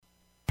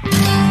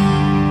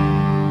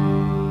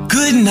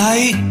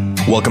night.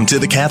 Welcome to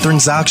the Kathryn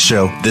Zox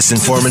Show. This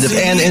informative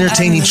and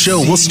entertaining show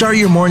will start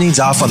your mornings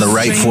off on the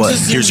right foot.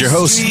 Here's your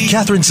host,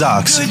 Kathryn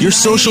Zox, your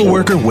social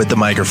worker with the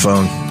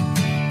microphone.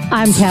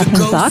 I'm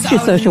Kathryn Zox,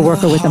 your social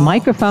worker with a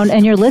microphone,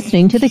 and you're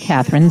listening to the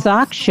Kathryn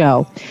Zox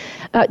Show.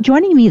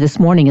 Joining me this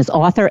morning is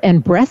author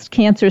and breast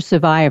cancer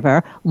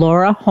survivor,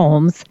 Laura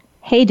Holmes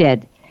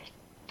Hayded.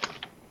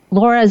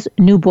 Laura's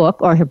new book,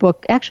 or her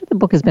book, actually the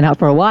book has been out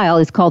for a while,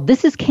 is called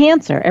This is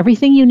Cancer,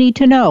 Everything You Need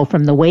to Know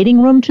from the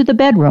Waiting Room to the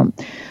Bedroom.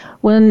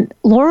 When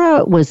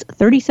Laura was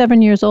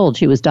 37 years old,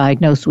 she was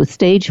diagnosed with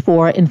stage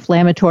 4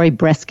 inflammatory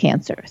breast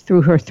cancer.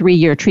 Through her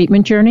 3-year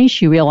treatment journey,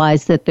 she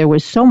realized that there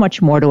was so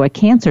much more to a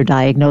cancer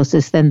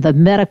diagnosis than the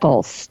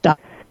medical stuff.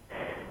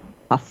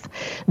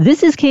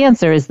 This is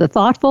Cancer is the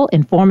thoughtful,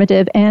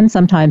 informative, and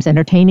sometimes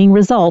entertaining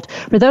result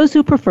for those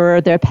who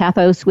prefer their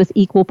pathos with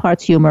equal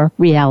parts humor,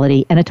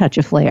 reality, and a touch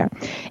of flair.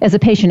 As a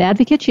patient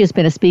advocate, she has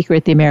been a speaker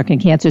at the American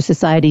Cancer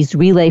Society's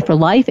Relay for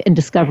Life and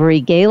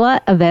Discovery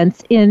Gala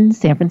events in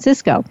San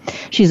Francisco.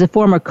 She's a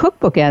former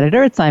cookbook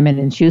editor at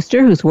Simon &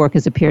 Schuster, whose work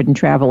has appeared in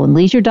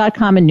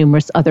TravelAndLeisure.com and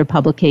numerous other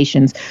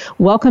publications.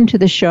 Welcome to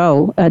the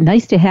show.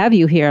 Nice to have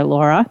you here,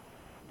 Laura.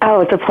 Oh,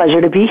 it's a pleasure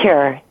to be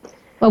here.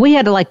 Well, we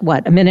had a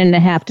minute and a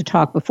half to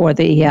talk before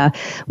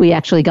we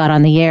actually got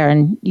on the air,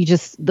 and you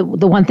just the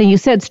one thing you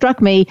said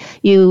struck me.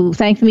 You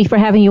thanked me for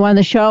having you on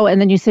the show,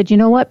 and then you said, you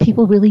know what,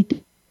 people really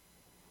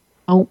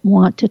don't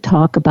want to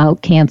talk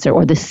about cancer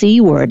or the C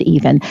word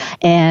even,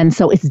 and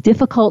so it's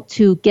difficult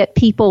to get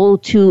people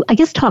to, I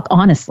guess, talk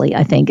honestly.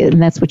 I think,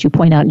 and that's what you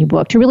point out in your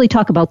book, to really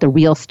talk about the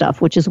real stuff,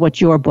 which is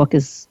what your book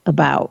is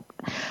about.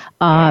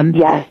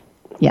 Yes.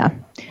 Yeah.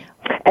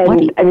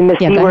 And the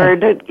C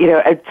word,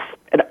 it's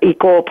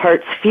equal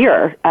parts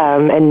fear,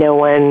 and no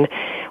one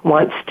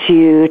wants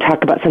to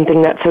talk about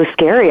something that's so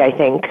scary, I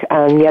think,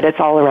 yet it's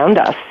all around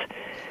us.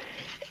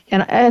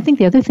 And I think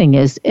the other thing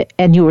is,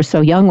 and you were so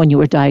young when you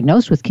were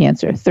diagnosed with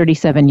cancer,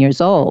 37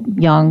 years old,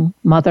 young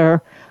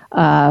mother,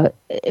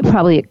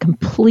 probably a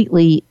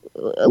completely,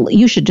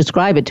 you should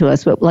describe it to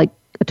us, but like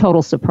a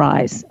total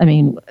surprise. I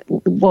mean,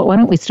 why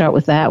don't we start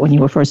with that when you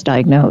were first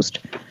diagnosed?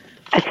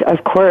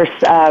 Of course.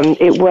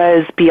 It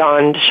was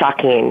beyond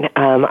shocking.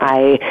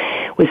 I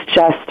was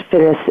just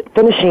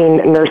finishing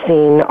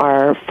nursing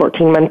our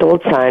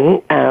 14-month-old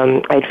son.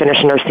 I'd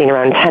finished nursing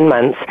around 10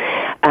 months.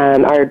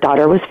 Our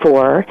daughter was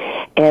 4,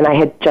 and I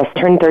had just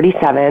turned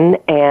 37,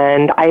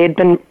 and I had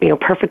been,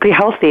 perfectly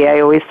healthy.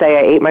 I always say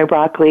I ate my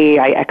broccoli,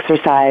 I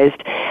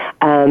exercised,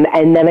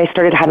 and then I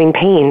started having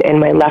pain in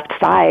my left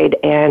side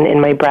and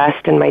in my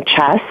breast and my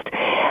chest.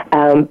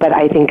 But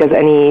I think as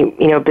any,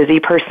 busy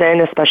person,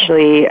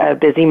 especially a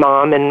busy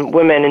mom and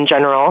women in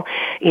general,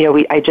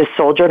 I just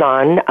soldiered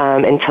on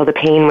until the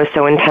pain was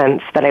so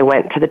intense that I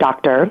went to the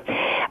doctor.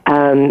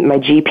 My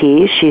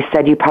GP, she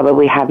said, you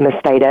probably have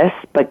mastitis,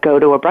 but go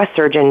to a breast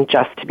surgeon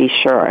just to be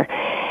sure.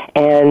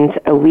 And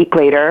a week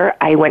later,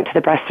 I went to the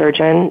breast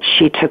surgeon.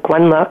 She took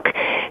one look,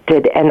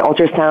 did an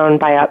ultrasound,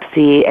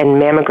 biopsy, and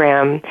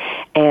mammogram.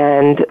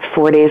 And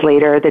 4 days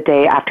later, the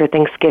day after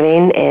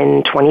Thanksgiving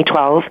in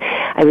 2012,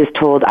 I was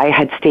told I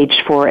had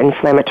stage 4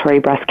 inflammatory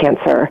breast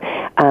cancer,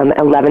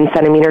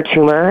 11-centimeter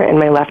tumor in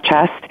my left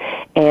chest,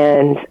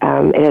 and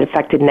it had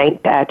affected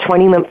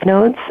 20 lymph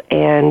nodes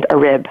and a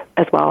rib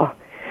as well.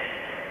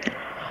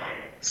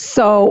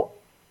 So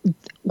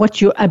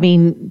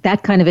that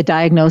kind of a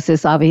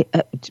diagnosis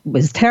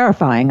was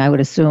terrifying, I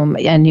would assume.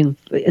 And you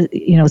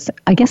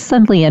I guess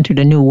suddenly entered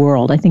a new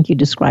world. I think you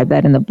described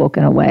that in the book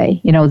in a way.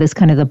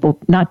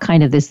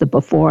 The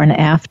before and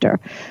after.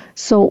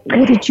 So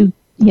what did you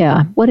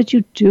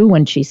do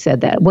when she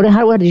said that?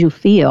 What did you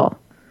feel?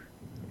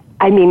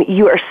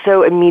 You are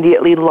so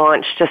immediately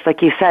launched, just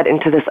like you said,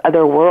 into this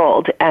other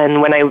world.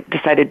 And when I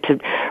decided to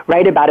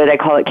write about it, I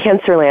call it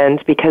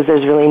Cancerland, because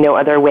there's really no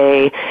other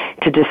way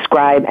to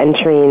describe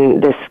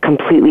entering this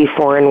completely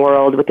foreign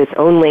world with its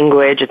own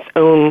language, its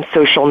own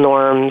social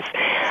norms.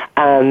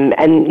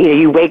 And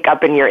you wake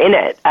up and you're in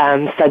it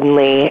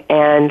suddenly.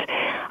 And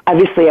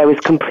obviously I was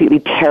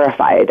completely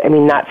terrified.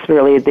 That's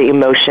really the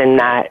emotion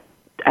that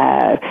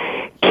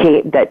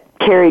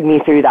carried me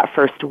through that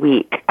first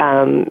week.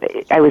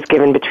 I was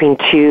given between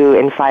 2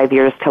 and 5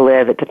 years to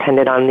live. It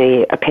depended on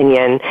the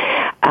opinion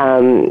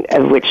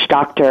of which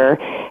doctor.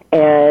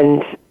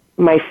 And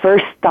my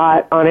first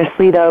thought,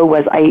 honestly, though,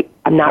 was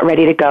I'm not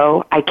ready to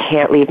go. I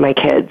can't leave my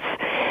kids.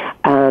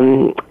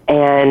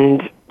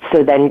 And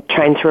so then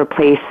trying to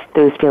replace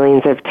those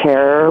feelings of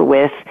terror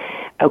with,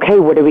 okay,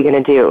 what are we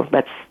going to do?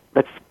 Let's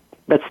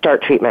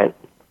start treatment.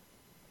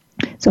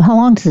 So how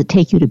long does it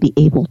take you to be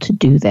able to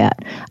do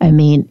that?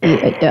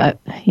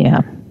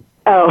 Yeah.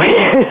 Oh,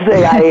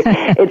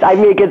 I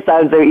make it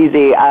sound so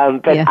easy,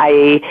 but yeah.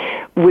 I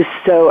was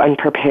so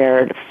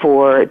unprepared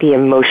for the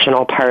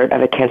emotional part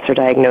of a cancer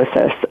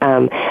diagnosis.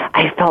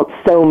 I felt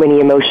so many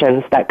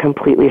emotions that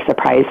completely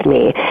surprised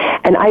me.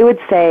 And I would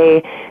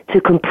say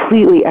to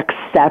completely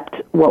accept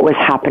what was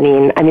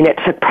happening, it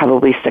took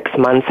probably 6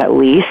 months at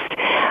least,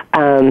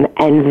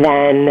 and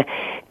then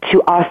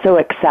to also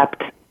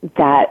accept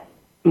that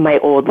my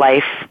old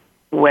life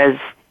was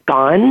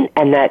gone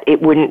and that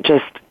it wouldn't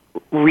just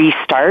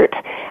restart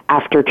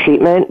after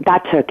treatment,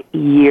 that took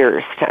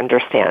years to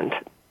understand.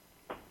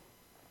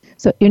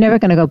 So you're never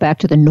going to go back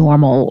to the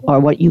normal or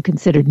what you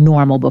considered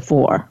normal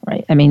before,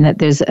 right? I mean, that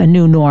there's a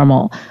new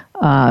normal,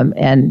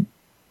 and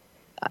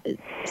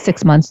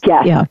 6 months.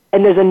 Yes. Yeah.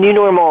 And there's a new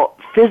normal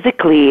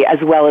physically as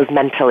well as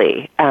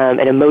mentally, and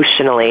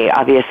emotionally.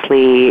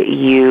 Obviously,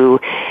 you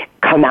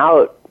come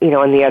out,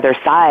 on the other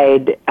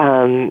side,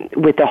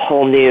 with a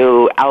whole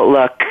new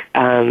outlook.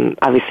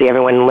 Obviously,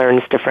 everyone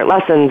learns different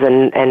lessons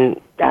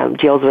and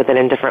deals with it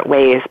in different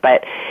ways,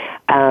 but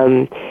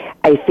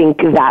I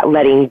think that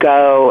letting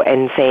go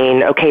and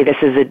saying, okay, this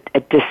is a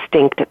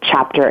distinct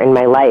chapter in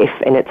my life,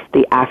 and it's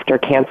the after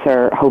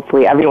cancer.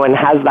 Hopefully everyone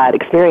has that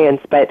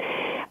experience, but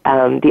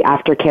the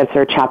after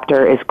cancer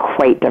chapter is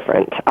quite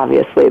different,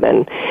 obviously,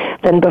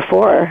 than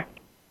before.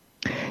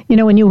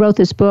 When you wrote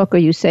this book, or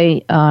you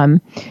say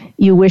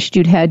you wished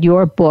you'd had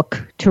your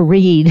book to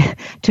read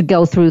to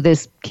go through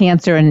this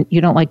cancer, and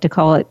you don't like to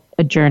call it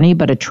a journey,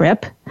 but a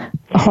trip,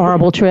 a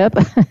horrible trip,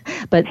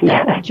 but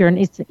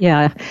journeys,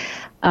 yeah.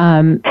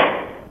 So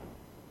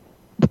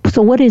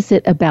what is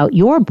it about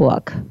your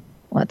book,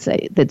 let's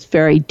say, that's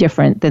very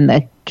different than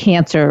the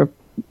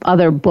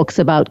other books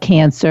about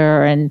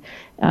cancer and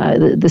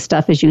the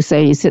stuff, as you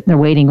say, you sit in the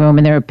waiting room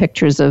and there are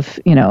pictures of,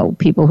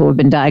 people who have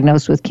been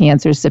diagnosed with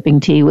cancer sipping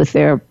tea with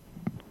their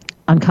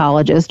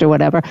oncologist or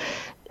whatever.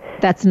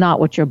 That's not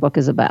what your book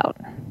is about.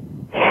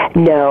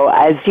 No,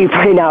 as you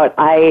point out,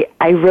 I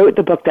wrote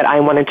the book that I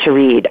wanted to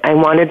read. I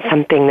wanted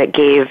something that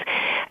gave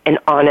an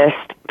honest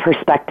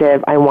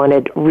perspective. I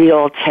wanted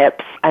real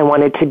tips. I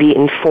wanted to be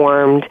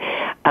informed.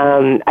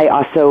 I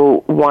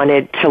also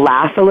wanted to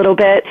laugh a little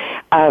bit.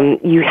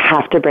 You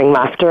have to bring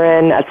laughter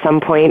in at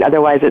some point.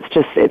 Otherwise,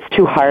 it's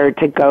too hard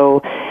to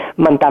go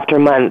month after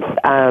month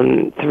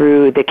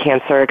through the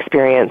cancer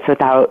experience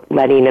without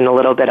letting in a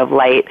little bit of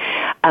light.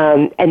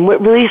 And what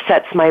really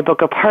sets my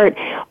book apart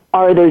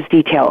are those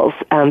details.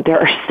 There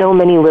are so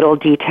many little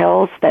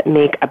details that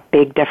make a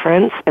big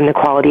difference in the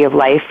quality of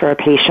life for a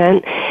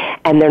patient,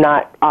 and they're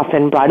not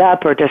often brought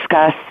up or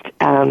discussed.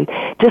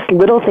 Just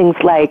little things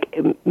like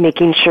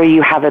making sure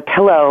you have a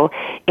pillow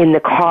in the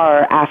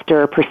car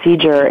after a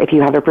procedure, if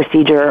you have a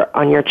procedure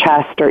on your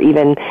chest, or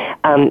even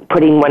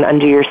putting one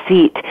under your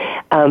seat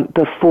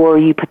before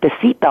you put the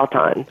seatbelt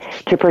on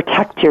to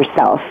protect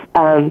yourself.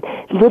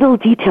 Little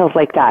details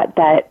like that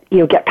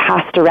get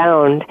passed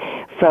around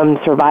from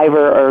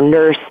survivor or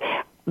nurse,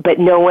 but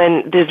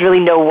there's really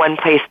no one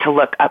place to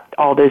look up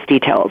all those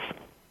details.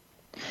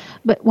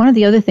 But one of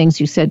the other things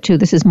you said too,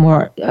 this is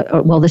more,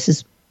 this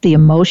is the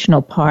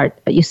emotional part.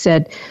 You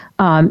said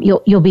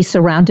you'll be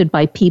surrounded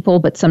by people,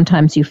 but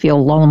sometimes you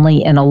feel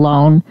lonely and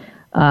alone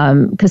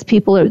because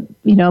people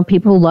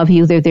who love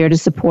you, they're there to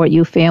support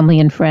you, family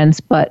and friends,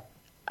 but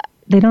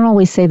they don't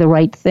always say the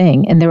right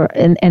thing. And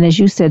and as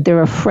you said,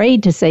 they're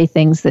afraid to say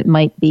things that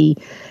might be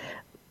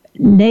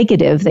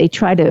negative. They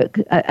try to,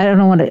 I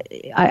don't want to,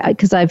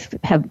 because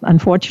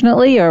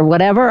unfortunately or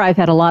whatever, I've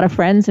had a lot of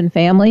friends and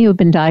family who've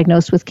been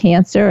diagnosed with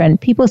cancer, and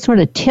people sort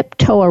of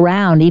tiptoe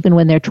around even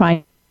when they're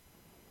trying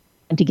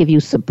to give you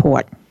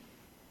support.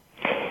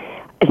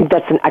 I think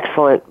that's an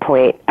excellent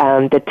point.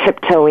 The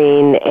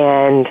tiptoeing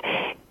and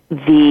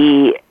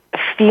the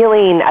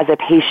feeling as a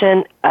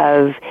patient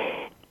of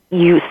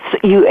you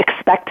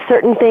expect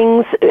certain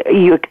things,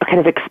 you kind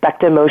of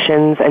expect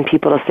emotions and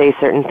people to say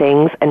certain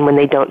things, and when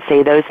they don't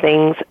say those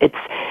things, it's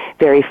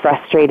very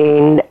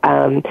frustrating,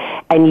 and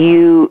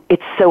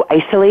it's so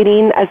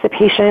isolating as a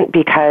patient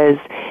because,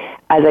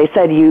 as I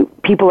said,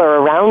 people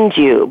are around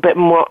you, but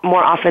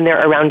more often they're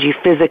around you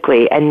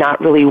physically and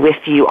not really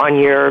with you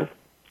on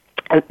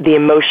the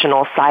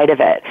emotional side of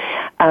it.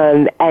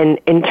 And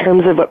in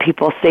terms of what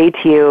people say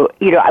to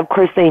you, of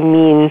course they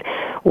mean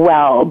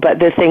well, but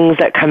the things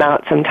that come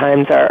out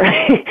sometimes are,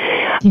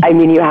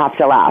 you have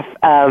to laugh.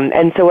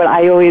 And so what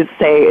I always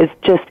say is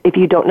just, if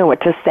you don't know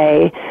what to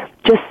say,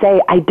 just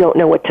say, I don't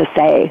know what to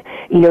say.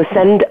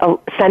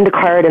 Send a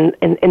card and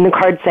in the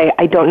card say,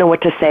 I don't know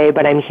what to say,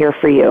 but I'm here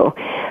for you.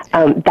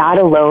 That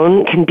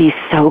alone can be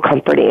so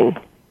comforting.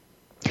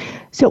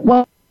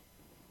 So,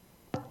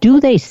 do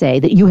they say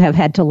that you have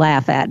had to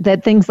laugh at?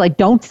 That things like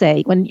don't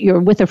say when you're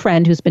with a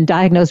friend who's been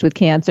diagnosed with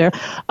cancer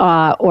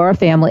or a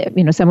family,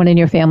 someone in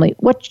your family,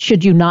 what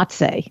should you not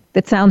say?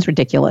 That sounds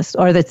ridiculous,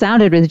 or that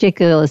sounded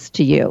ridiculous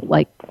to you?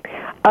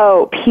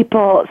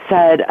 People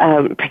said,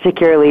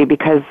 particularly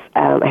because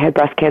I had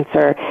breast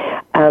cancer,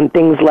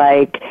 things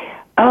like,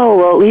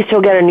 at least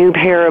you'll get a new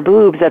pair of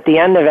boobs at the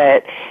end of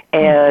it.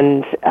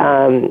 And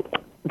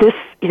this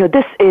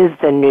is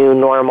the new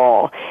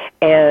normal.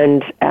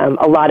 And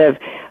a lot of,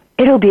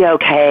 it'll be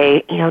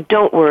okay,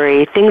 don't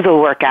worry, things will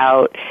work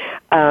out.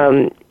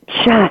 Or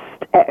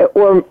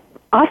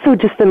also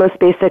just the most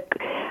basic,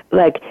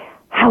 like,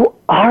 how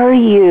are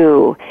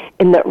you,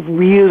 in that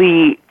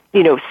really,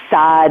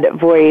 sad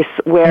voice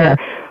where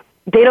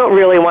they don't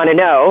really want to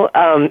know.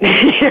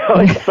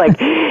 It's like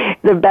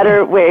the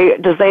better way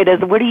to say it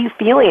is, what are you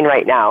feeling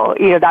right now?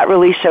 That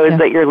really shows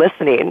that you're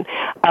listening.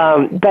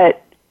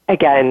 But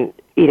again,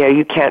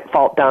 you can't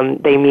fault them.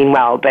 They mean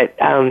well, but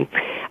I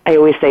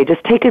always say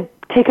just take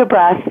a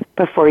breath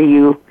before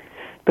you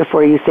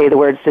say the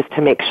words, just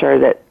to make sure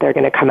that they're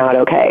going to come out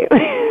okay.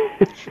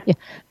 Yeah.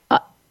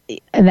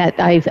 And that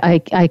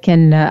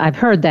I've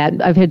heard that.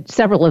 I've had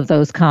several of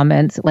those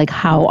comments, like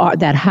how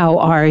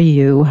are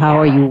you?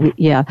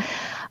 Yeah.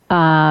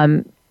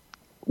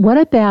 What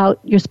about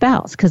your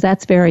spouse? Because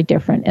that's very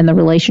different, and the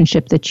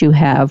relationship that you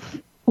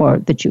have or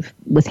that you've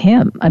with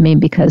him. I mean,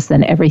 because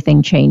then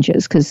everything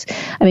changes. Because,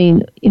 I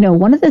mean,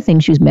 one of the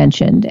things you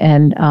mentioned,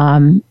 and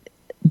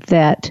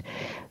that,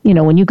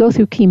 when you go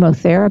through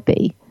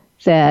chemotherapy,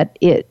 that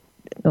it,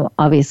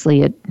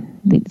 obviously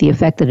the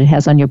effect that it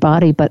has on your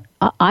body, but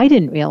I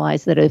didn't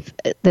realize that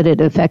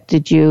it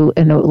affected you,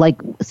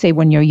 like, say,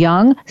 when you're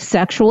young,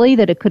 sexually,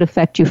 that it could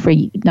affect you for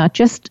not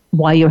just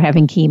while you're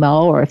having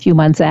chemo or a few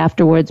months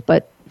afterwards,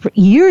 but for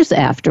years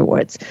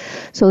afterwards.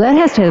 So that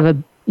has to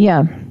have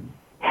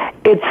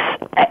It's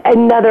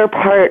another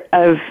part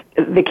of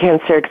the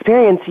cancer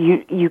experience.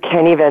 You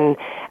can't even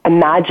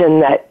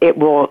imagine that it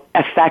will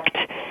affect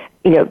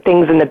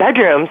things in the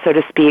bedroom, so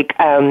to speak.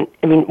 I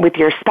mean, with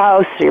your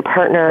spouse or your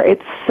partner,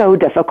 it's so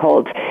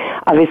difficult.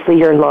 Obviously,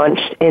 you're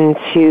launched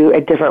into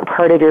a different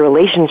part of your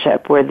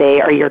relationship where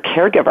they are your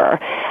caregiver.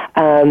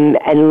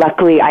 And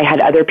luckily, I had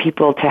other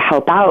people to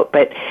help out.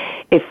 But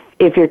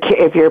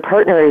if your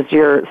partner is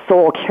your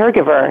sole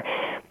caregiver,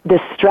 the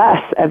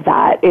stress of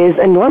that is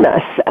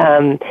enormous,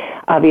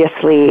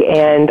 obviously.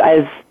 And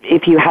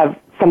if you have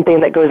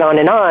something that goes on,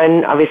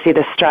 obviously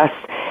the stress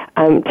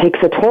takes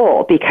a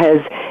toll,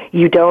 because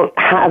you're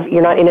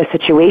not in a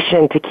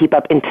situation to keep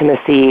up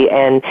intimacy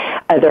and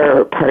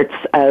other parts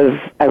of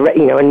a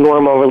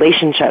normal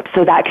relationship.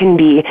 So that can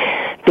be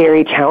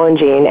very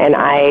challenging. And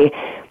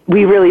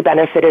we really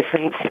benefited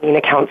from seeing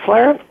a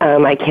counselor.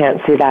 I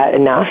can't say that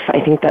enough. I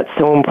think that's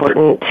so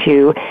important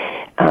to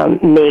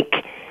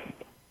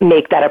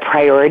make that a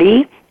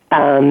priority.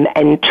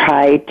 And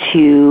try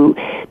to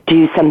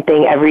do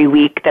something every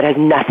week that has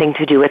nothing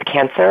to do with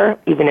cancer,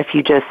 even if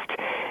you just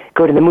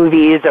go to the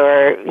movies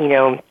or,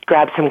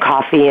 grab some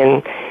coffee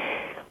and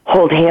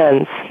hold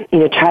hands.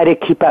 Try to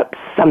keep up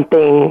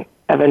something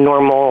of a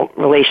normal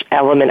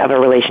element of a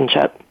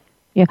relationship.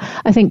 Yeah,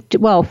 I think,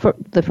 for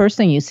the first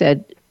thing you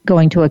said,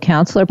 going to a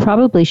counselor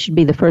probably should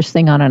be the first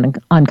thing on an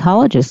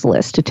oncologist's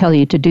list to tell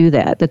you to do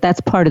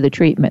that's part of the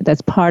treatment,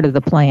 that's part of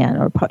the plan,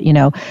 or,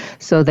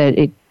 so that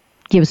it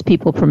gives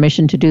people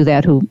permission to do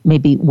that who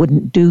maybe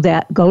wouldn't do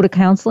that, go to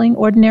counseling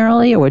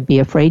ordinarily, or would be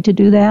afraid to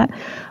do that.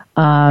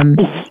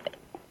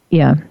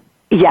 Yeah.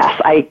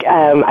 Yes,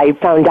 I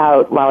found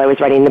out while I was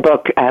writing the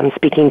book,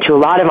 speaking to a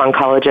lot of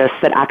oncologists,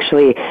 that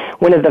actually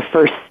one of the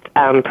first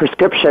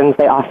prescriptions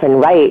they often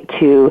write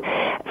to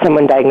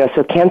someone diagnosed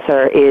with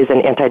cancer is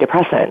an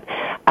antidepressant,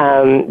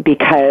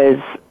 because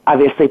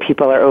obviously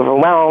people are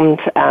overwhelmed.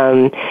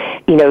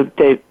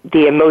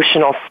 The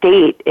emotional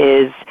state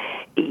is,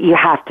 you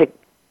have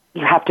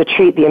to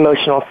treat the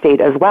emotional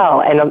state as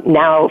well. And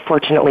now,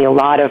 fortunately, a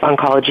lot of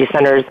oncology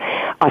centers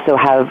also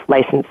have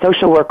licensed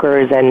social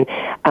workers and,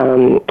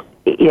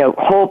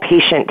 whole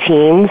patient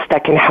teams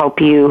that can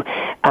help you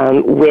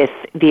with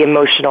the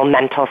emotional,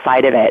 mental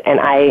side of it. And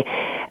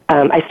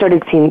I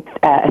started seeing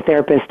a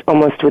therapist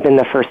almost within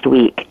the first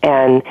week,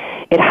 and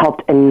it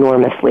helped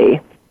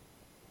enormously.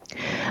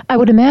 I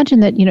would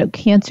imagine that,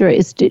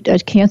 a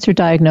cancer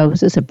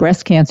diagnosis, a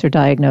breast cancer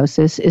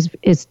diagnosis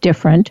is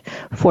different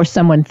for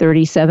someone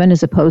 37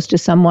 as opposed to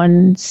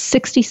someone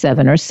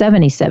 67 or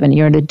 77.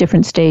 You're at a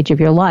different stage of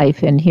your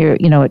life. And here,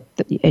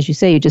 as you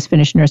say, you just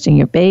finished nursing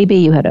your baby.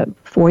 You had a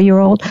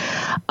 4-year-old.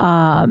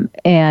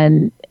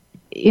 And,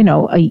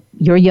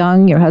 you're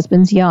young, your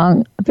husband's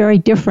young, very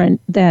different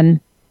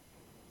than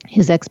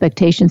his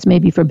expectations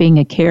maybe for being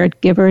a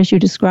caregiver, as you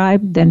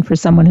described, than for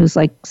someone who's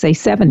like, say,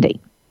 70.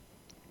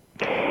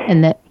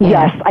 And that,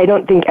 yes, I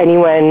don't think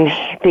anyone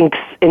thinks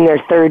in their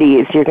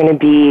 30s you're going to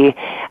be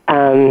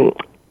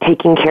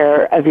taking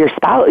care of your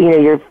spouse.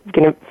 You're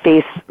going to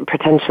face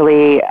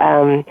potentially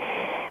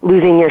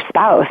losing your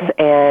spouse,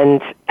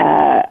 and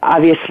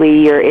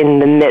obviously you're in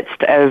the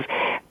midst of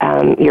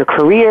your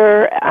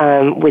career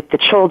with the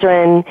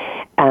children,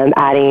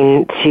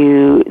 adding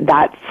to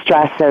that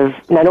stress of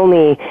not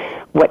only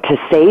what to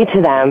say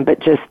to them, but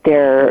just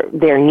their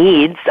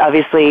needs.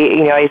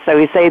 Obviously, I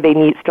always say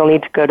they still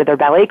need to go to their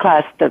ballet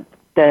class.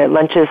 The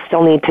lunches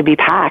still need to be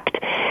packed,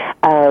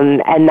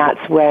 and that's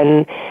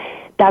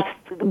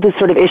the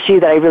sort of issue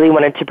that I really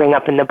wanted to bring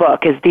up in the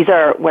book. Is these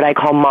are what I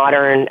call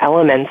modern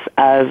elements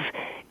of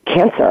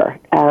cancer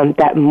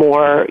that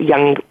more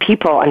young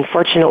people,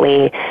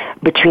 unfortunately,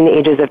 between the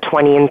ages of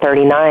 20 and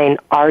 39,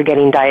 are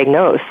getting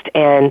diagnosed,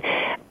 and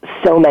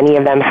so many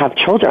of them have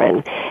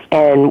children.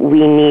 And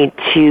we need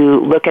to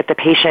look at the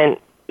patient,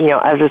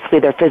 obviously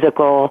their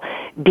physical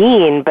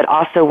being, but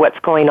also what's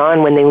going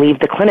on when they leave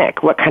the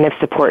clinic. What kind of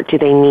support do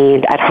they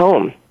need at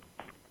home?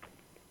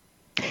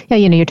 Yeah,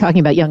 you're talking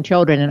about young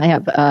children, and I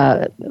have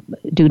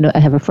I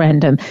have a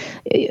friend.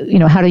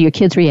 How do your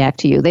kids react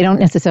to you? They don't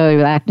necessarily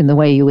react in the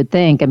way you would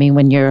think. I mean,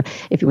 when your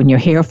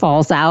hair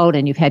falls out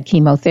and you've had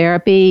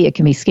chemotherapy, it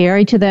can be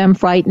scary to them,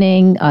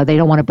 frightening. They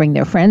don't want to bring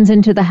their friends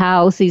into the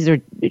house. These are,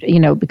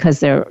 because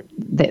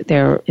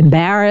they're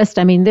embarrassed.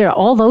 I mean, there are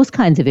all those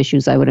kinds of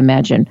issues, I would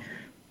imagine.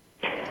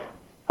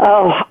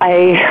 Oh,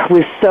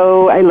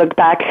 I look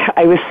back,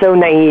 I was so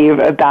naive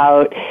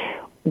about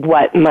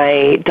what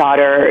my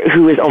daughter,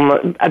 who was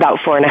almost about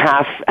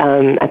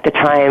 4.5 at the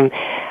time,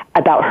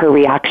 about her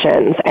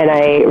reactions. And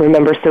I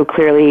remember so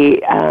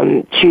clearly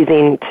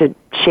choosing to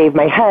shave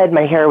my head.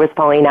 My hair was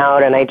falling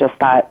out, and I just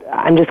thought,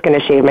 I'm just going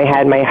to shave my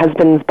head. My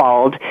husband's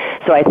bald,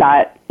 so I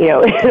thought,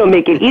 it'll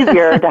make it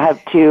easier to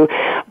have two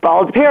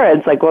bald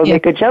parents. Like, we'll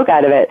make a joke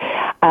out of it.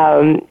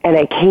 And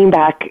I came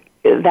back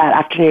that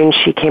afternoon.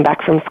 She came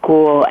back from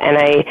school, and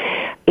I,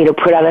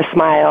 put on a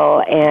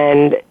smile,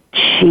 and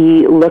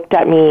she looked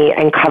at me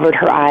and covered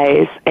her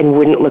eyes and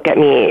wouldn't look at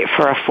me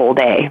for a full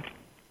day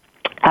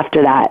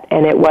after that.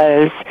 And it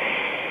was,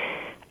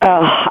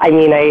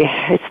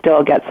 it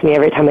still gets me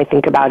every time I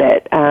think about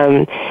it.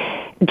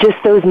 Just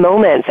those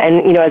moments.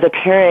 And, as a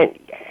parent,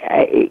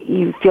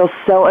 you feel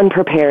so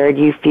unprepared.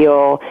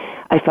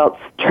 I felt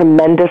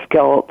tremendous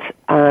guilt,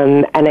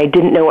 and I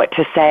didn't know what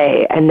to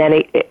say. And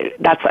then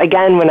that's,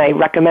 again, when I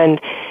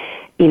recommend,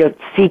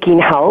 seeking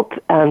help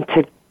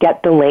to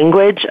get the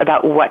language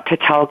about what to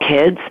tell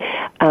kids,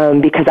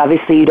 because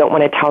obviously you don't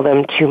want to tell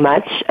them too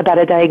much about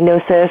a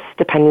diagnosis,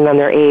 depending on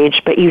their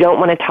age, but you don't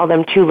want to tell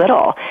them too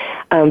little,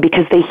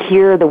 because they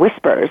hear the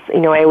whispers.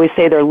 I always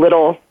say they're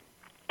little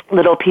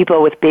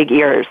people with big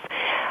ears.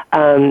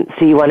 So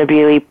you want to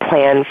really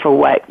plan for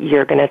what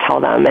you're going to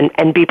tell them,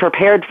 and be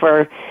prepared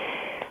for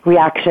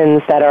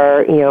reactions that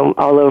are,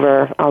 all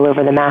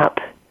over the map.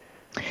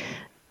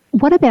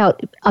 What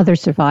about other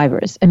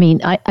survivors? I mean,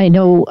 I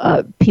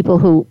know people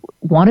who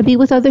want to be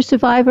with other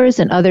survivors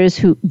and others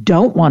who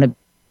don't want to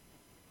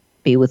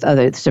be with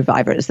other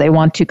survivors. They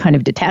want to kind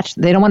of detach.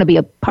 They don't want to be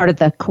a part of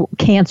the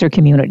cancer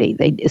community.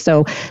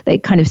 So they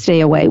kind of stay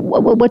away.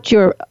 What's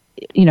your,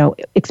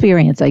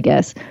 experience, I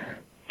guess?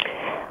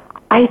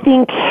 I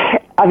think,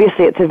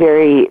 obviously, it's a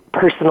very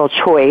personal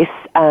choice.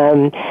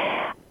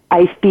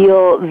 I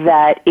feel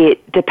that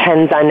it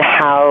depends on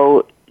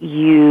how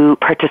you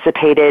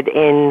participated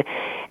in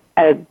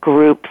a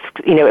group,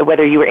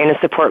 whether you were in a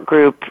support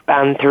group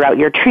throughout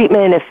your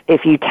treatment,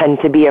 if you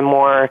tend to be a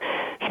more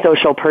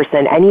social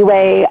person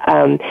anyway.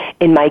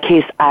 In my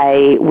case,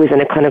 I was in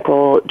a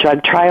clinical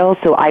drug trial,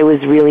 so I was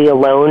really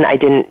alone.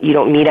 You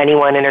don't meet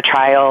anyone in a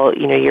trial,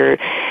 you're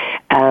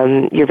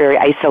very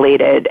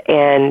isolated,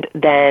 and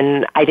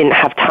then I didn't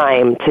have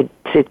time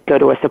to go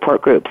to a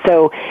support group.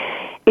 So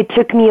it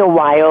took me a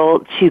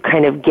while to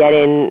kind of get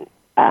in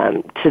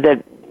to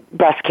the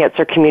breast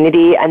cancer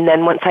community, and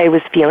then once I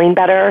was feeling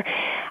better,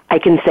 I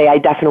can say I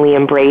definitely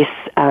embrace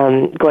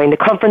going to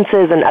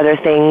conferences and other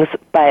things,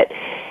 but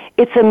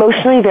it's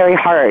emotionally very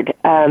hard,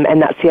 and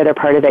that's the other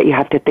part of it you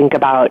have to think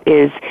about,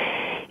 is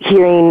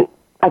hearing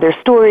other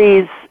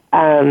stories.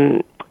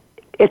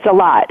 It's a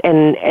lot,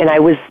 and I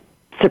was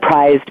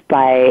surprised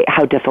by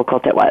how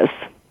difficult it was.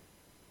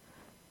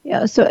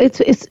 Yeah, so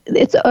it's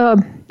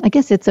I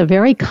guess it's a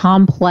very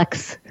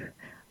complex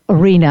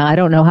arena. I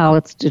don't know how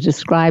else to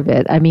describe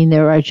it. I mean,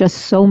 there are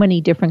just so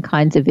many different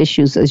kinds of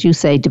issues, as you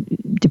say,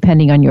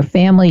 depending on your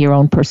family, your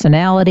own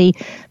personality,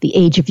 the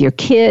age of your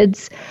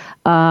kids,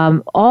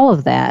 all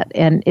of that,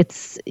 and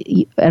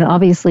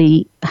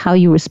obviously how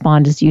you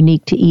respond is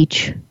unique to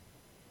each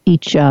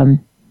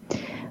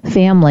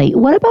family.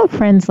 What about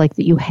friends like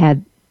that you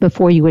had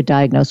before you were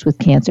diagnosed with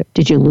cancer?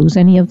 Did you lose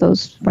any of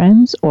those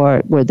friends,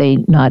 or were they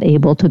not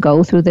able to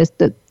go through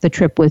the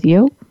trip with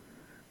you?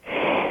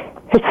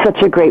 It's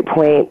such a great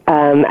point.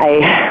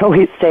 I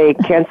always say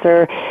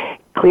cancer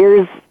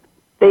clears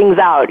things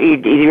out.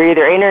 You're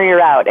either in or you're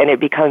out, and it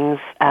becomes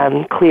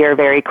clear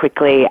very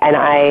quickly. And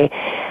I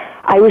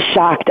was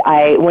shocked.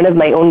 One of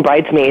my own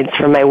bridesmaids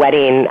from my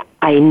wedding,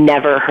 I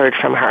never heard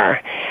from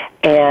her.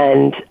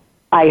 And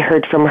I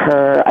heard from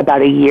her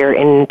about a year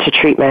into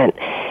treatment.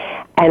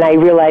 And I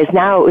realize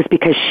now it was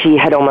because she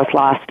had almost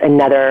lost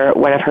another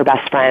one of her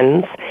best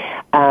friends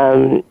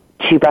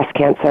to breast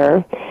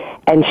cancer.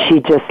 And she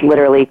just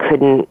literally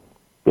couldn't,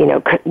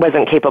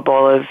 wasn't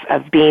capable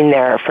of being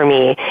there for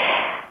me.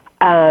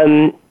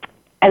 And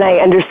I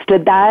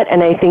understood that.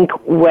 And I think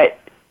what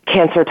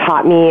cancer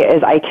taught me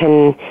is I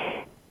can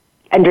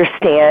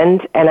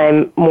understand and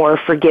I'm more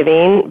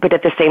forgiving. But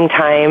at the same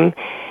time,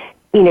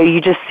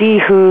 you just see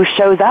who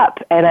shows up.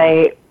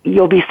 And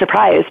you'll be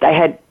surprised. I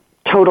had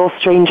total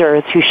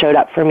strangers who showed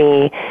up for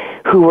me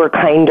who were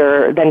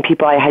kinder than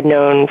people I had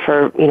known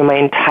for, my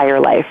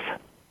entire life.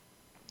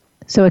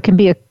 So it can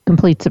be a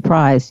complete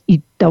surprise.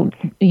 You don't,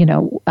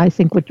 I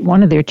think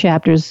one of their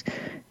chapters,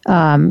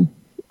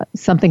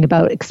 something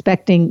about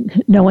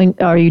knowing,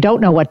 or you don't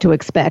know what to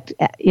expect,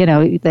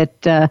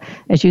 that,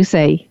 as you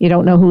say, you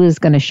don't know who is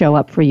going to show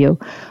up for you.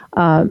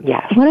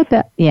 Yes. What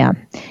about, yeah.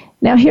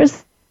 Now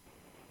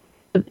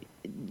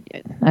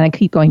and I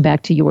keep going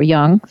back to you were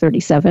young,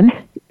 37,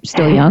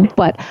 still young,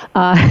 but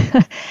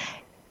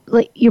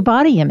like your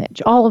body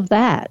image, all of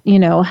that,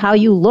 how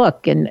you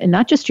look, and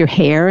not just your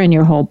hair and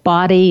your whole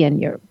body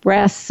and your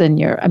breasts and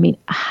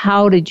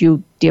how did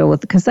you deal with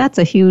it? Because that's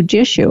a huge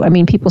issue. I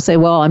mean, people say,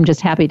 well, I'm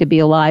just happy to be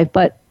alive,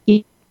 but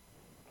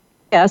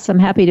yes, I'm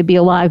happy to be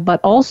alive,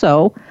 but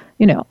also,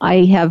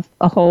 I have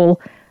a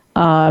whole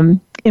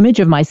image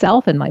of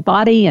myself and my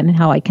body and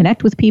how I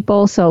connect with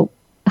people. So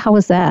how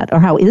is that, or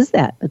how is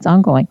that? It's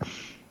ongoing.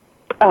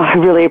 Oh, I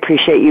really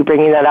appreciate you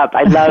bringing that up.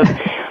 I love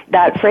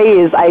that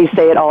phrase. I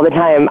say it all the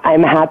time.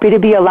 I'm happy to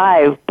be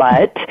alive,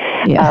 but ...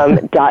 And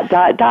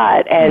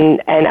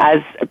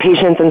as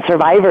patients and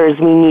survivors,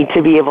 we need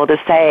to be able to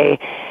say,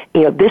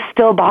 this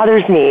still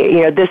bothers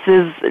me. This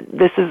is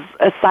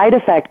a side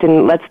effect,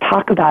 and let's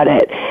talk about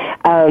it.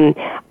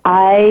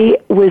 I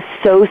was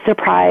so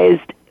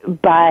surprised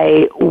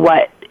by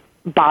what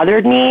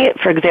bothered me.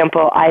 For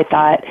example, I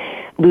thought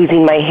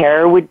losing my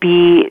hair would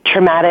be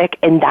traumatic,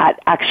 and that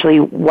actually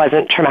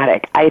wasn't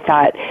traumatic. I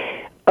thought,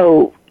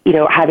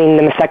 having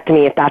the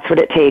mastectomy, if that's what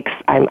it takes,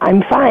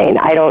 I'm fine.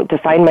 I don't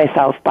define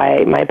myself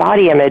by my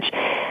body image.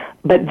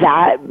 But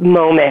that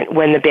moment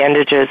when the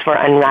bandages were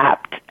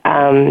unwrapped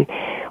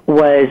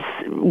was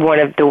one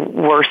of the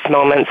worst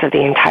moments of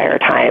the entire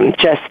time.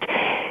 Just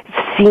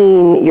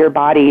seeing your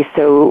body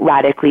so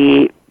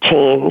radically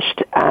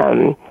changed,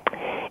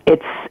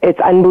 it's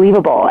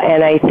unbelievable.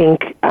 And I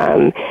think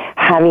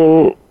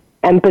having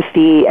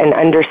empathy and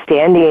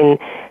understanding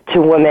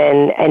to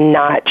women and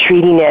not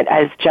treating it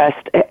as just,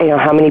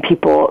 how many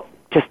people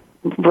just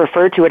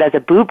refer to it as a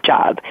boob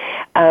job.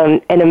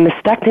 And a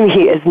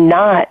mastectomy is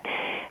not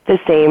the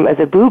same as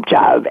a boob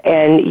job.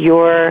 And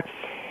you're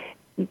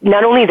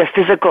not only the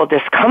physical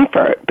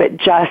discomfort, but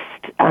just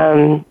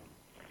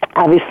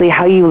obviously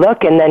how you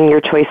look, and then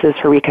your choices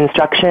for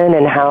reconstruction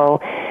and how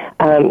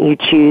you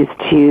choose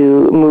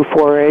to move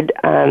forward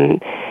in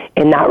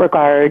that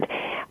regard.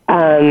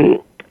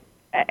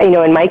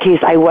 In my case,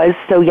 I was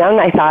so young,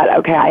 I thought,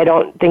 okay, I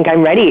don't think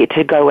I'm ready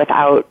to go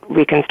without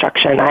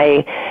reconstruction.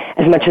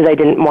 As much as I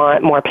didn't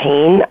want more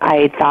pain,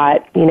 I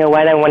thought,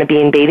 I want to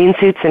be in bathing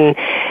suits and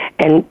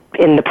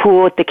in the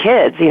pool with the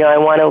kids. I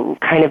want to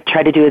kind of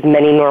try to do as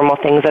many normal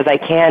things as I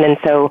can. And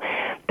so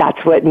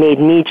that's what made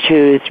me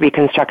choose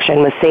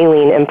reconstruction with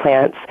saline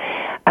implants.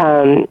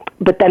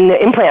 But then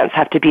the implants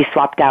have to be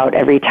swapped out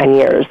every 10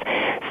 years.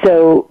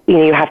 So,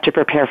 you have to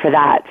prepare for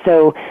that.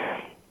 So,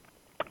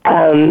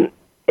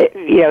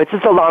 it's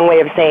just a long way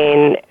of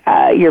saying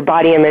your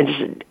body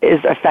image is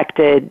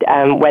affected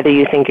whether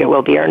you think it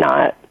will be or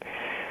not.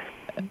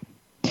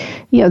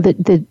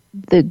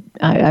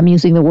 I'm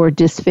using the word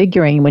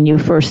disfiguring. When you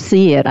first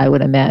see it, I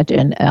would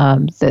imagine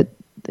that,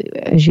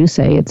 as you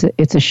say,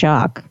 it's a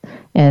shock,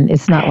 and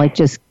it's not like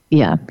just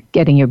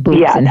getting your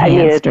boobs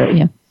enhanced.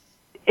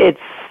 It's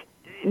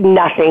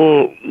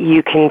nothing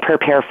you can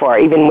prepare for,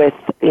 even with,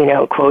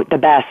 quote, the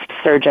best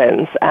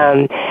surgeons.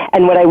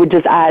 And what I would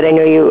just add, I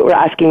know you were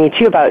asking me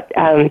too about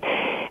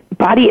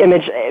body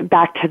image,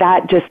 back to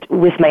that, just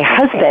with my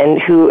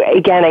husband, who,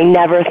 again, I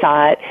never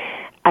thought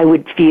I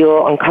would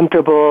feel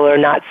uncomfortable or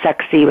not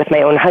sexy with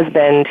my own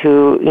husband,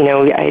 who,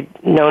 I'd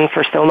known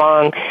for so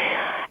long.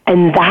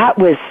 And that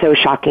was so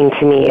shocking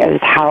to me, as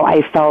how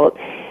I felt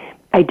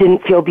I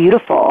didn't feel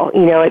beautiful.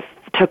 It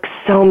took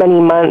so many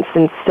months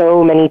and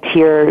so many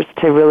tears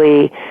to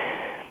really,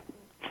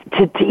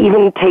 to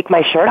even take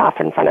my shirt off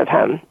in front of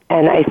him.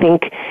 And I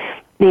think,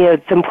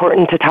 it's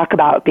important to talk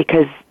about,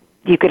 because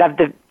you could have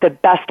the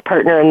best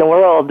partner in the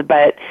world,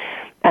 but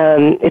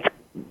it's,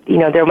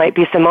 there might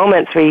be some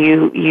moments where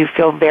you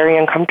feel very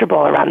uncomfortable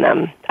around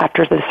them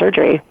after the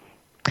surgery.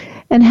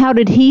 And how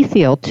did he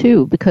feel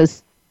too?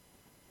 Because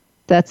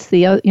that's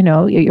the,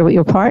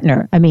 your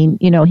partner. I mean,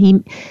 he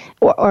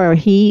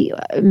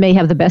may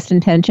have the best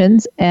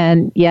intentions,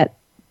 and yet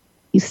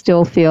you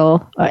still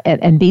feel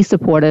and be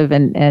supportive,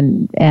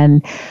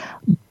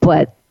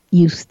 but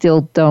you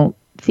still don't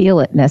feel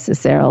it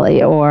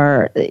necessarily.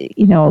 Or,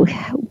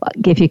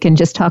 if you can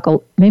just talk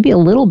maybe a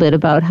little bit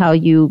about how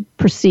you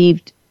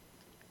perceived,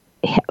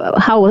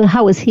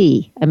 how was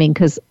he? I mean,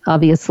 because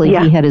obviously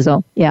he had his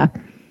own. Yeah.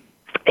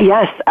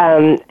 Yes,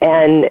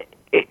 and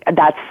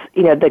that's,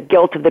 the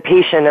guilt of the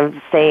patient of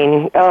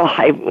saying,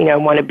 I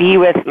want to be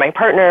with my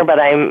partner, but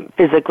I'm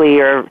physically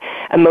or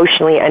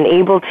emotionally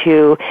unable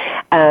to.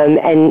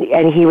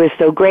 And he was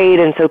so great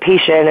and so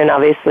patient, and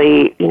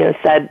obviously,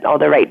 said all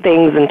the right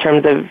things in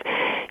terms of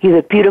you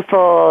look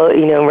beautiful,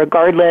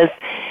 regardless.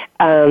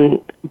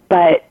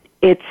 But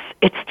it's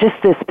just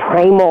this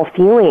primal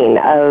feeling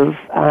of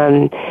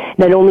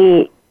not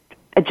only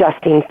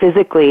adjusting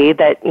physically,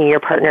 that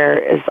your partner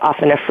is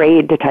often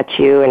afraid to touch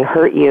you and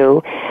hurt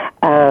you,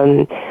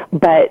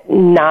 but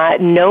not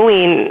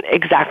knowing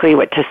exactly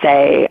what to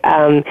say.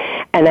 And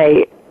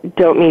I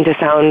don't mean to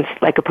sound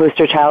like a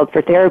poster child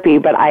for therapy,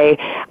 but I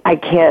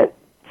can't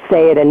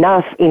say it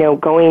enough.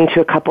 Going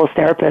to a couples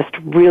therapist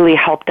really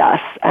helped us,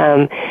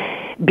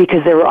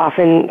 because there were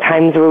often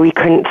times where we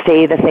couldn't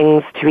say the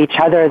things to each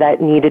other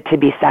that needed to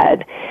be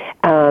said.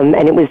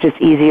 And it was just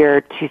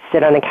easier to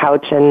sit on a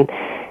couch and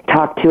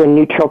talk to a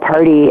neutral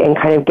party and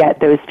kind of get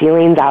those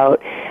feelings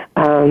out.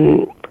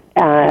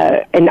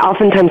 And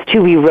oftentimes,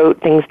 too, we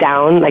wrote things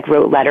down, like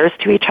wrote letters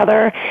to each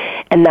other,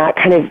 and that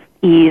kind of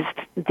eased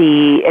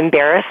the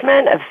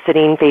embarrassment of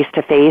sitting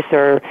face-to-face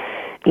or,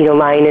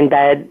 lying in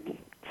bed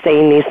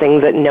saying these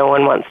things that no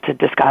one wants to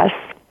discuss.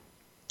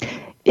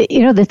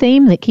 The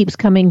theme that keeps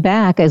coming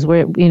back as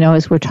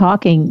we're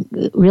talking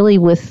really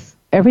with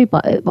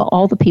everybody,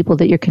 all the people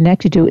that you're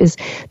connected to, is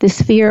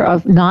this fear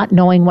of not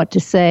knowing what to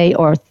say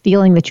or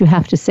feeling that you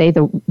have to say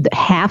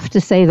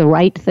the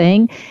right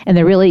thing, and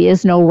there really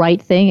is no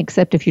right thing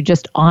except if you're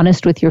just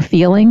honest with your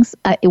feelings.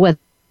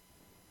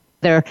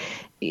 Whether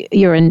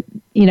you're in,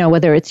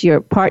 whether it's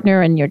your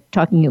partner and you're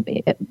talking,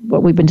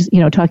 what we've been,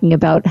 talking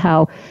about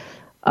how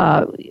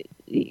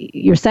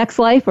your sex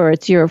life, or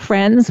it's your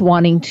friends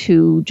wanting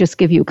to just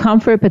give you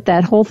comfort, but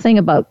that whole thing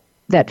about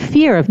that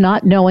fear of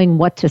not knowing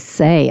what to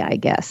say, I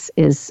guess,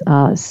 is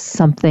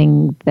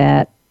something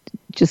that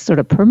just sort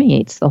of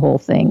permeates the whole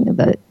thing,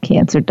 the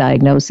cancer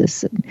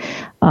diagnosis.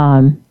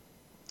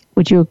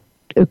 Would you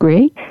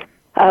agree?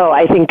 Oh,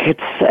 I think it's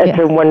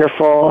a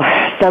wonderful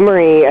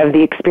summary of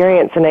the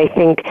experience, and I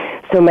think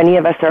so many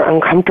of us are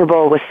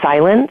uncomfortable with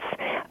silence.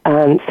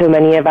 So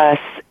many of us,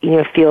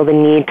 feel the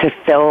need to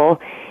fill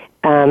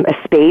a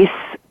space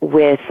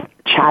with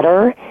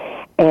chatter,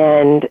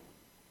 and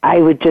I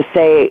would just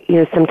say,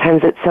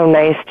 sometimes it's so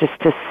nice just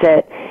to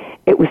sit.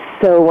 It was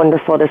so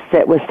wonderful to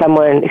sit with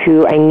someone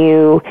who I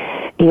knew,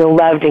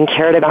 loved and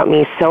cared about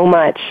me so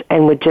much,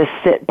 and would just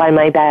sit by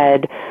my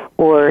bed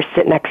or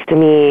sit next to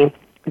me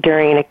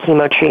during a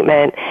chemo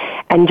treatment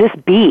and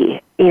just be,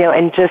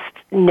 and just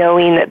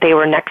knowing that they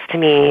were next to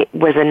me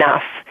was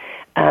enough,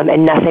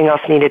 and nothing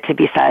else needed to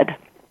be said.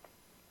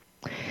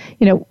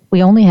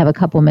 We only have a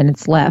couple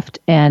minutes left,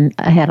 and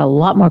I had a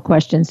lot more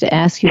questions to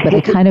ask you, but I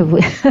kind of,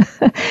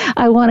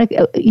 I want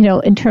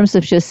to, in terms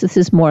of just, this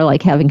is more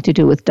like having to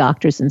do with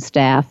doctors and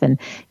staff, and,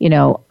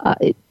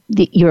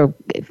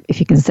 if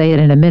you can say it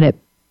in a minute,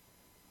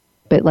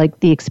 but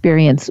like the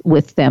experience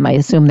with them, I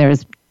assume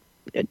there's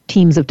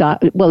teams of,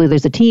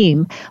 there's a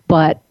team,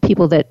 but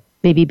people that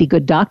maybe be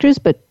good doctors,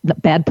 but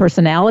bad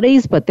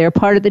personalities, but they're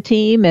part of the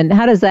team. And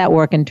how does that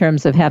work in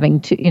terms of having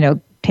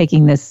to,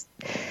 taking this,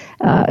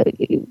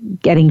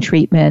 getting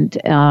treatment?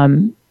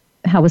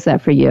 How was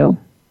that for you?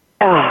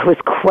 It was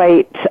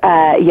quite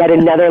yet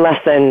another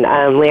lesson,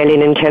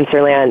 landing in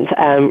Cancerland,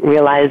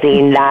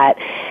 realizing that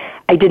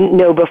I didn't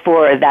know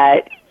before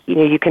that,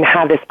 you can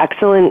have this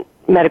excellent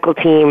medical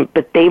team,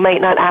 but they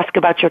might not ask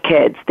about your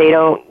kids. They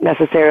don't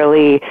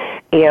necessarily,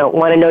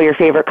 want to know your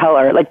favorite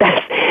color. Like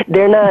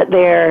they're not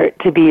there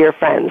to be your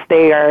friends.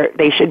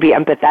 They should be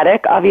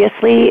empathetic,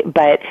 obviously,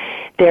 but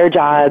their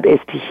job is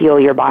to heal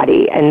your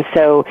body. And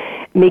so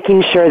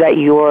making sure that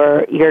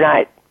you're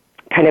not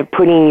kind of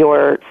putting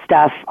your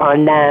stuff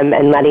on them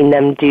and letting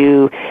them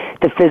do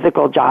the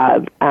physical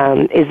job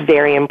is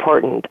very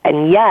important.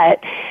 And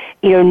yet,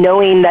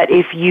 knowing that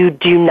if you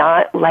do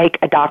not like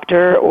a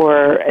doctor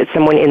or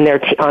someone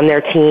on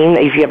their team,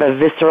 if you have a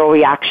visceral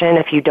reaction,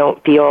 if you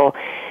don't feel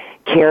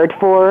cared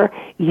for,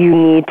 you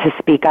need to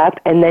speak up,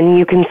 and then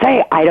you can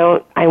say, I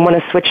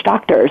want to switch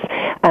doctors.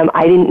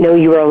 I didn't know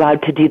you were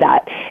allowed to do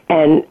that.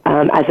 And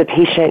as a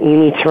patient, you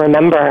need to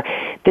remember,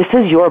 this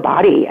is your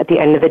body at the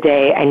end of the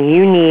day, and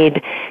you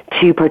need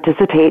to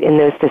participate in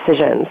those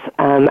decisions.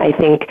 I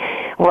think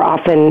we're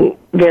often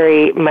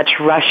very much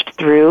rushed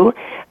through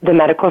the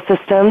medical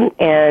system,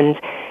 and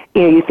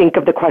you think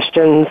of the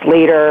questions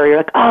later, you're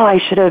like, I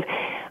should have.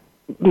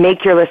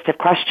 Make your list of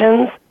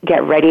questions,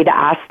 get ready to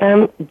ask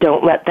them,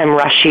 don't let them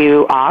rush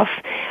you off,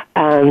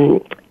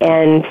 and,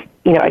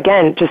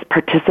 again, just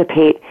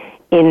participate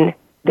in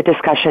the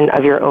discussion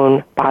of your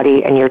own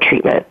body and your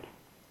treatment.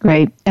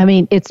 Great. I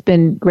mean, it's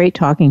been great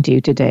talking to you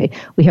today.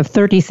 We have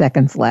 30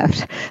 seconds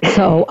left.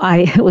 So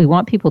we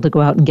want people to go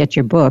out and get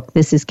your book,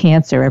 This is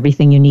Cancer,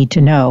 Everything You Need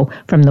to Know,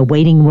 From the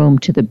Waiting Room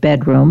to the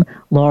Bedroom.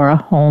 Laura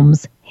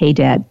Holmes, Hey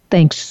Dad,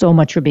 thanks so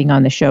much for being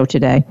on the show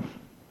today.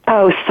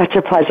 Oh, such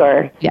a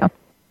pleasure. Yeah.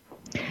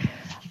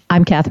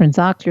 I'm Kathryn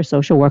Zox, your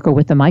social worker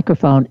with the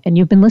microphone, and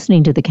you've been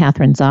listening to The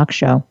Kathryn Zox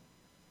Show.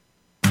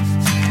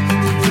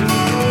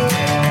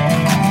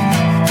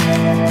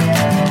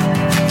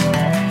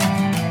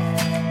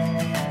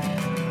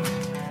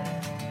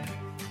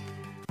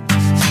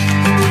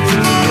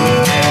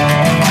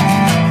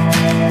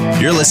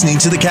 You're listening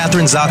to The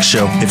Kathryn Zox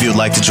Show. If you would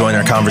like to join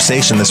our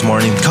conversation this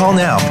morning, call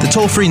now. The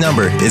toll-free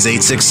number is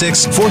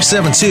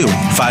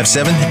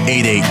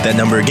 866-472-5788. That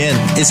number again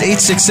is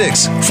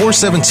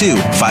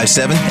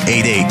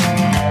 866-472-5788.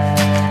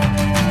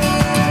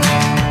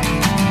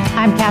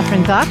 I'm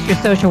Kathryn Zox, your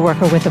social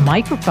worker with a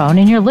microphone,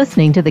 and you're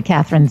listening to The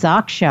Kathryn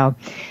Zox Show.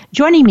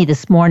 Joining me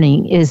this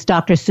morning is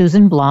Dr.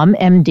 Susan Blum,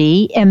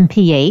 MD,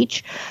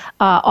 MPH,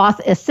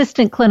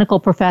 assistant clinical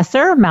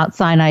professor, Mount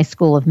Sinai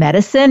School of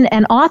Medicine,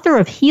 and author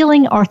of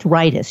Healing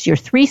Arthritis, your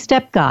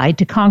 3-step guide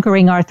to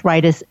conquering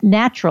arthritis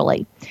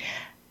naturally.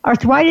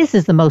 Arthritis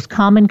is the most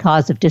common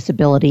cause of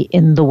disability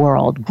in the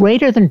world,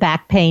 greater than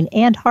back pain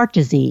and heart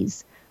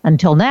disease.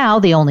 Until now,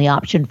 the only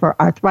option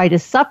for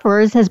arthritis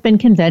sufferers has been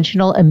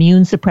conventional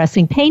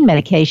immune-suppressing pain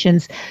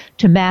medications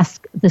to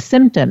mask the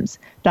symptoms.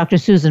 Dr.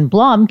 Susan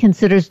Blum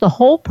considers the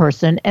whole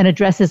person and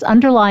addresses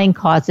underlying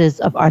causes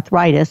of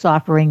arthritis,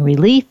 offering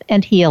relief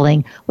and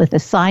healing with a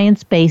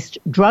science-based,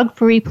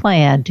 drug-free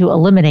plan to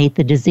eliminate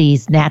the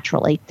disease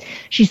naturally.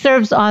 She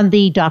serves on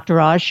the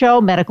Dr. Oz Show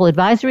Medical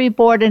Advisory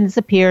Board and has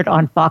appeared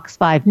on Fox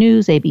 5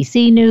 News,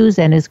 ABC News,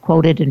 and is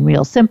quoted in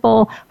Real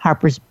Simple,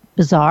 Harper's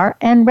Bazaar,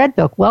 and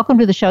Redbook. Welcome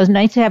to the show. It's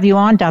nice to have you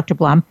on, Dr.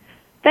 Blum.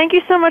 Thank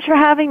you so much for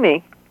having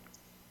me.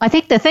 I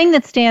think the thing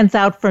that stands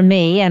out for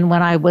me, and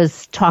when I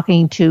was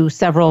talking to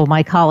several of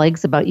my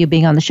colleagues about you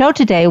being on the show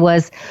today,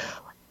 was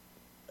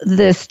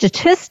the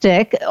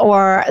statistic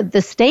or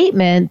the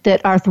statement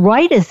that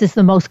arthritis is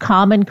the most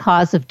common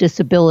cause of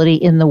disability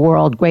in the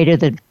world, greater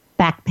than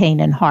back pain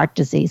and heart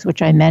disease,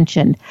 which I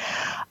mentioned.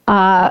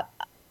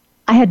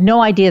 I had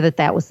no idea that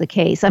that was the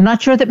case. I'm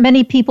not sure that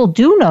many people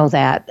do know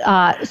that.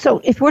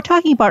 So if we're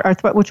talking about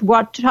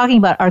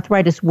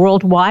arthritis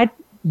worldwide,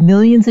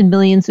 millions and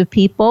millions of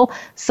people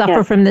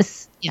suffer from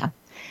this. Yeah.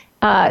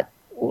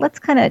 Let's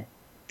kind of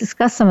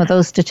discuss some of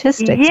those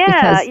statistics.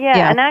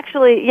 And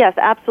actually, yes,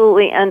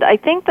 absolutely. And I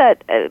think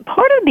that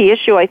part of the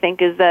issue, I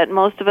think, is that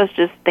most of us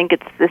just think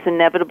it's this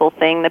inevitable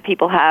thing that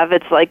people have.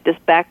 It's like this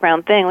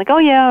background thing, like, oh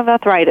yeah, I have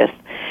arthritis.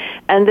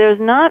 And there's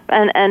not,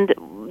 and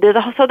there's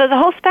a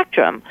whole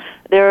spectrum.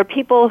 There are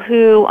people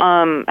who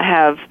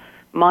have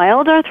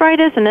mild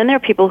arthritis, and then there are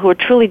people who are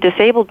truly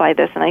disabled by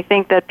this. And I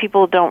think that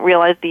people don't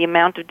realize the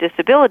amount of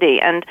disability.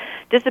 And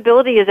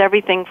disability is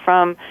everything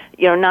from,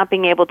 not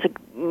being able to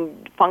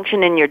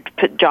function in your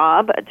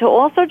job to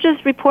also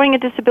just reporting a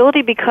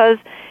disability because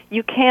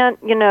you can't,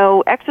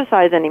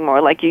 exercise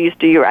anymore like you used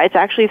to. It's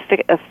actually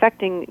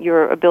affecting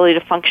your ability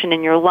to function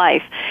in your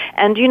life.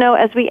 And,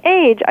 as we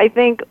age, I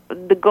think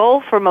the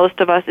goal for most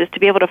of us is to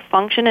be able to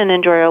function and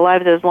enjoy our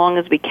lives as long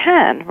as we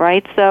can,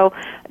 right? So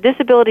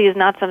disability is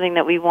not something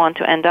that we want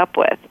to end up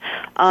with.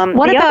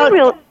 What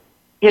about...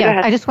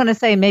 I just want to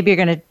say, maybe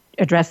you're going to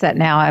address that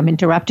now. I'm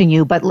interrupting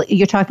you, but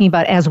you're talking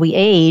about as we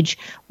age,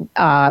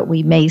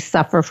 we may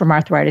suffer from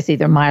arthritis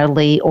either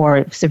mildly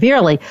or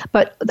severely.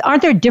 But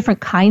aren't there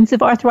different kinds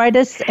of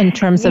arthritis in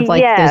terms of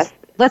yes.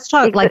 Let's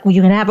talk like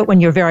you can have it when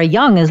you're very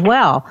young as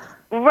well.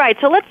 Right.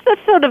 So let's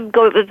sort of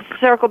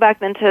circle back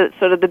then to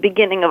sort of the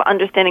beginning of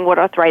understanding what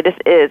arthritis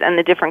is and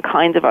the different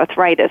kinds of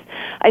arthritis.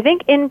 I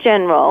think in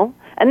general,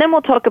 and then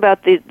we'll talk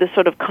about the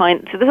sort of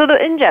kind, so the sort of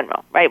in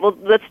general, right? Well,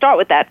 let's start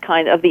with that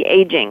kind of the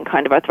aging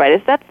kind of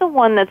arthritis. That's the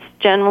one that's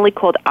generally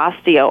called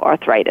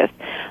osteoarthritis.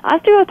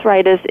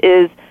 Osteoarthritis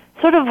is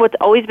sort of what's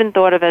always been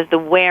thought of as the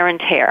wear and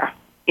tear,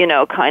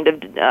 kind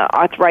of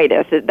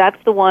arthritis. That's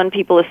the one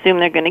people assume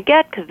they're going to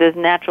get because there's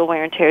natural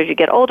wear and tear as you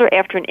get older.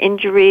 After an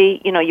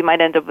injury, you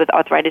might end up with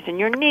arthritis in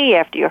your knee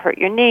after you hurt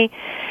your knee.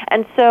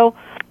 And so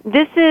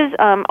this is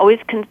always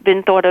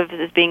been thought of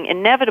as being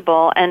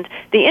inevitable. And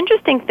the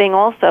interesting thing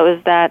also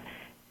is that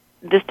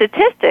the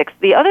statistics,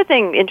 the other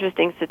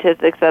interesting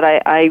statistics that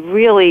I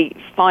really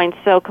find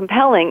so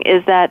compelling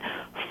is that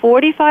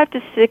 45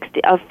 to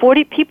 60,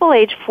 40 people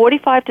aged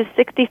 45 to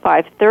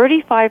 65,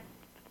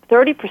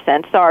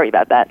 30%, sorry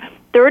about that,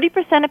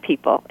 30% of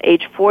people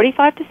aged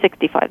 45 to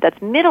 65, that's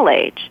middle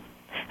age,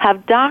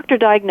 have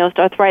doctor-diagnosed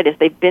arthritis.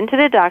 They've been to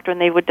their doctor and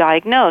they were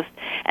diagnosed.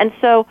 And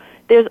so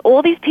there's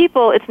all these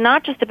people, it's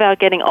not just about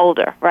getting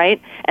older,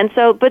 right? And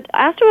so, but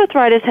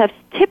osteoarthritis has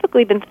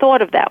typically been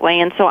thought of that way,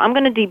 and so I'm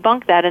going to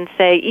debunk that and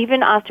say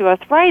even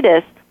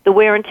osteoarthritis, the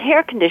wear and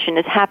tear condition,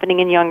 is happening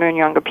in younger and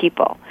younger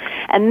people.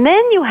 And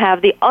then you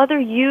have the other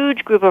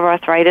huge group of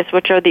arthritis,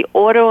 which are the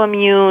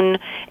autoimmune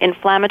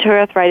inflammatory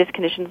arthritis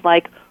conditions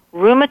like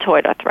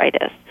rheumatoid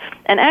arthritis.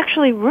 And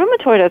actually,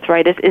 rheumatoid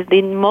arthritis is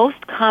the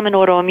most common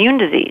autoimmune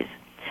disease.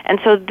 And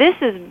so this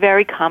is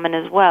very common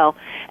as well.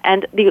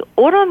 And the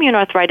autoimmune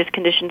arthritis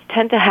conditions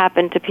tend to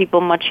happen to people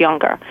much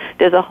younger.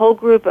 There's a whole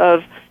group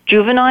of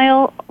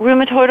juvenile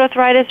rheumatoid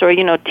arthritis or,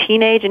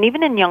 teenage, and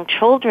even in young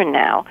children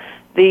now,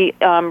 the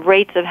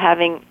rates of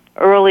having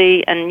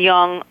early and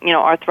young,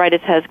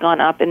 arthritis has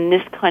gone up in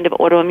this kind of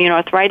autoimmune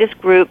arthritis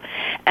group.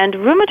 And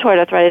rheumatoid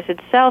arthritis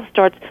itself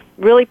starts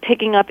really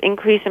picking up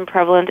increase in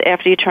prevalence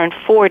after you turn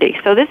 40.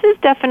 So this is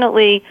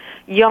definitely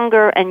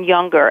younger and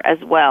younger as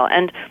well.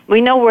 And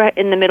we know we're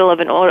in the middle of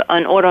an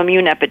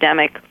autoimmune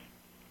epidemic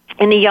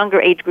in the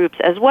younger age groups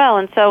as well.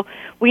 And so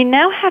we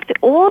now have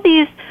all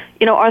these,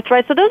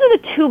 arthritis. So those are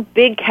the two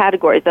big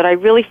categories that I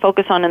really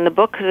focus on in the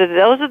book because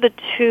those are the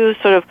two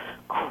sort of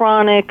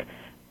chronic,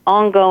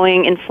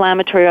 ongoing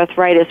inflammatory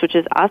arthritis, which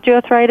is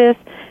osteoarthritis,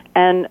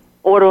 and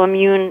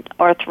autoimmune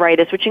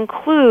arthritis, which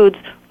includes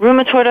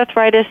rheumatoid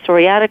arthritis,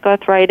 psoriatic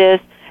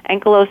arthritis,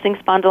 ankylosing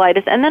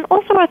spondylitis, and then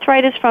also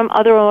arthritis from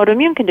other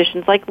autoimmune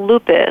conditions like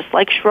lupus,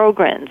 like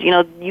Sjogren's.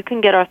 You can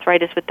get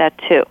arthritis with that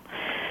too.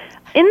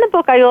 In the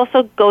book, I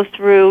also go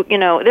through,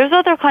 there's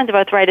other kinds of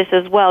arthritis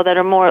as well that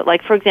are more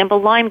like, for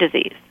example, Lyme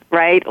disease,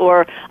 right?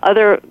 Or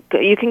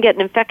you can get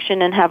an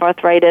infection and have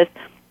arthritis,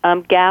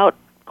 gout,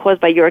 caused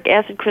by uric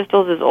acid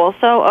crystals is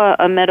also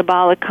a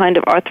metabolic kind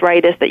of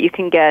arthritis that you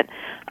can get.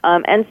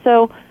 And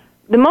so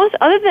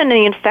other than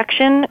the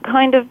infection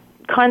kinds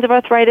of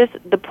arthritis,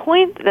 the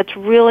point that's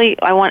really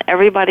I want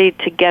everybody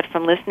to get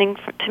from listening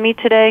to me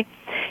today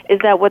is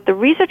that what the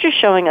research is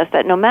showing us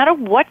that no matter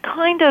what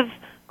kind of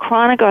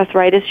chronic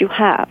arthritis you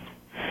have,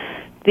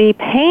 the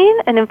pain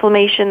and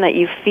inflammation that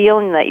you feel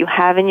and that you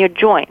have in your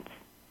joints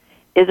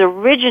is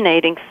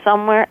originating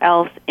somewhere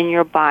else in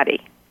your body.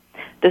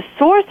 The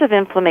source of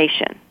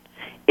inflammation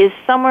is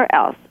somewhere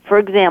else. For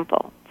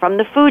example, from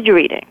the food you're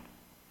eating,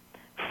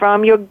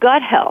 from your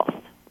gut health,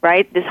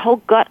 right? This whole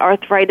gut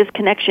arthritis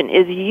connection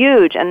is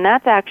huge, and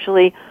that's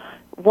actually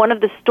one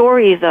of the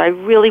stories that I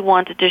really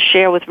wanted to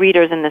share with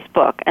readers in this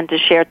book and to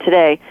share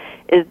today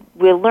is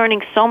we're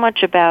learning so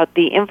much about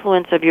the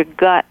influence of your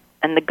gut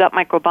and the gut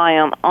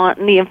microbiome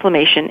on the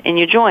inflammation in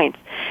your joints.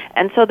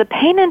 And so the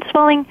pain and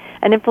swelling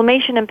and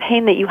inflammation and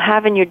pain that you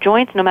have in your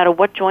joints, no matter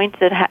what joints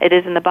it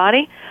is in the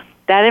body,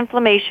 that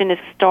inflammation is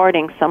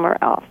starting somewhere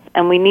else.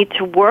 And we need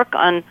to work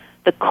on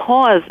the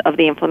cause of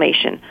the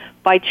inflammation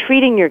by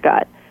treating your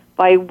gut,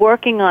 by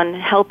working on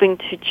helping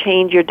to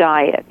change your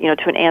diet,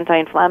 to an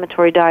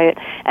anti-inflammatory diet.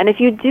 And if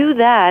you do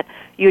that,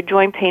 your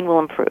joint pain will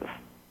improve.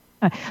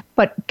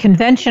 But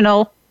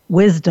conventional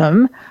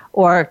wisdom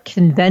or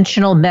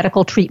conventional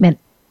medical treatment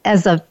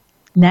as of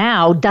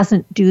now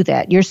doesn't do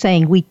that. You're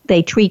saying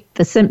they treat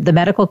the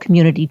medical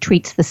community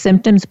treats the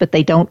symptoms, but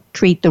they don't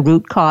treat the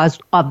root cause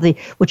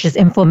which is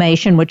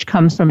inflammation, which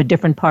comes from a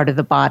different part of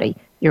the body.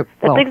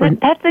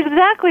 That's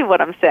exactly what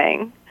I'm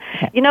saying.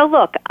 Okay.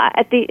 Look,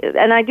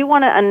 and I do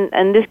want to,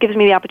 and this gives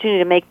me the opportunity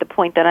to make the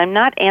point that I'm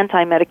not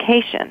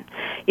anti-medication.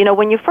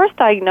 When you're first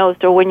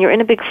diagnosed or when you're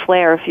in a big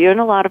flare, if you're in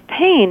a lot of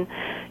pain,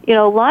 a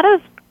lot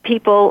of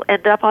people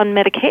end up on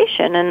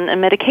medication,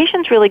 and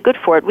medication's really good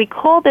for it. We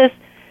call this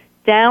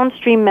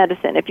downstream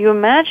medicine. If you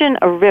imagine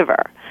a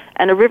river,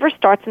 and a river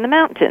starts in the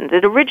mountains,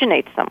 it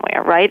originates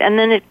somewhere, right? And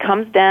then it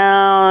comes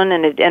down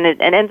and it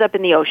ends up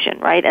in the ocean,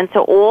 right? And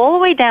so all the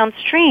way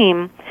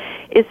downstream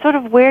is sort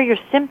of where your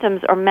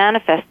symptoms are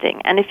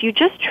manifesting. And if you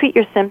just treat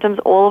your symptoms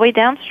all the way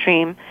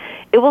downstream,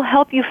 it will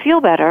help you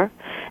feel better.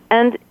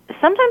 And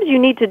sometimes you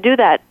need to do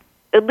that,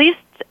 at least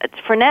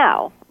for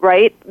now,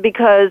 right?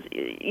 Because,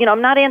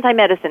 I'm not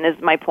anti-medicine is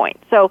my point.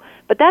 So,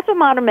 but that's what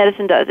modern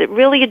medicine does. It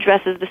really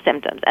addresses the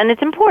symptoms. And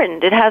it's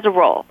important. It has a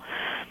role.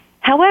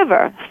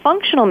 However,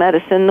 functional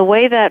medicine, the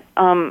way that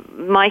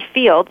my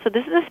field, so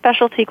this is a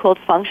specialty called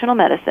functional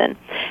medicine,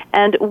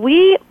 and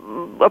we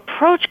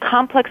approach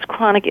complex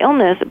chronic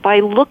illness by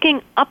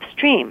looking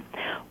upstream.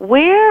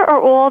 Where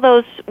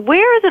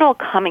is it all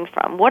coming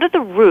from? What are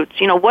the roots?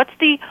 What's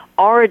the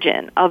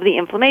origin of the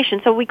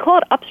inflammation? So we call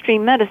it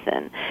upstream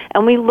medicine,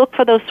 and we look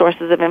for those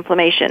sources of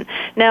inflammation.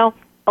 Now,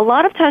 a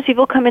lot of times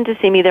people come in to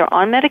see me, they're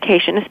on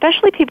medication,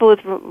 especially people with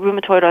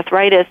rheumatoid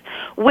arthritis,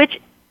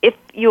 which if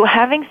you're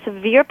having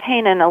severe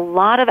pain and a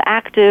lot of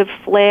active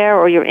flare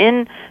or you're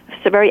in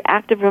very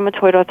active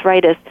rheumatoid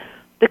arthritis,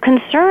 the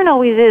concern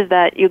always is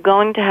that you're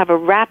going to have a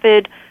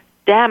rapid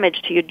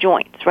damage to your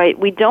joints, right?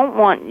 We don't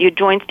want your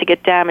joints to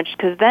get damaged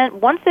because then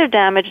once they're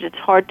damaged, it's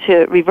hard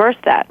to reverse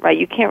that, right?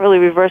 You can't really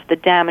reverse the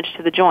damage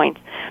to the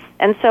joints.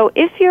 And so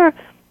if you're,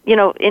 in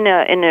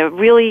a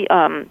really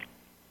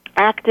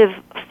active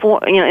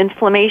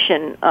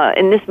inflammation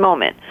in this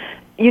moment,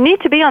 you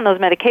need to be on those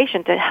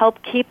medications to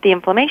help keep the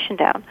inflammation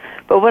down.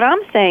 But what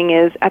I'm saying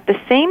is at the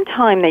same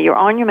time that you're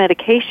on your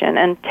medication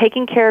and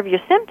taking care of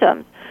your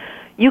symptoms,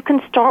 you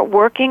can start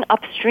working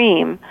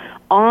upstream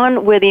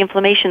on where the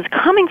inflammation is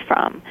coming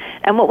from.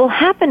 And what will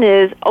happen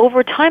is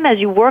over time as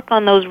you work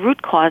on those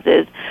root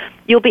causes,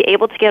 you'll be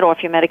able to get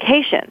off your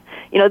medication.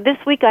 This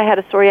week I had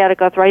a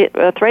psoriatic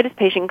arthritis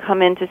patient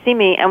come in to see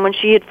me, and when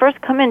she had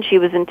first come in, she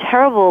was in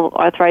terrible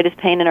arthritis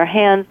pain in her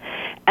hands,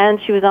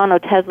 and she was on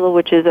Otezla,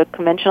 which is a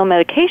conventional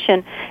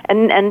medication,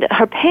 and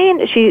her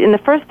pain, in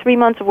the first 3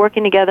 months of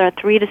working together,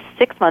 3 to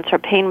 6 months, her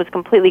pain was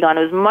completely gone.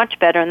 It was much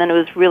better, and then it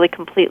was really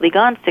completely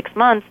gone 6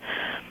 months.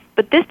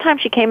 But this time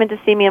she came in to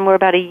see me, and we're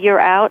about a year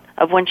out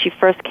of when she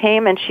first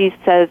came, and she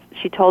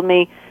told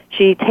me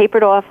she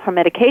tapered off her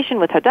medication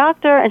with her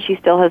doctor, and she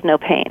still has no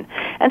pain.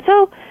 And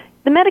so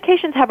the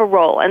medications have a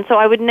role, and so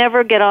I would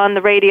never get on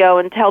the radio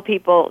and tell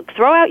people,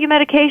 throw out your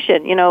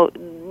medication.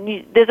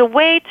 There's a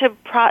way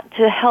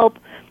to help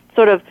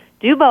sort of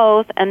do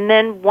both, and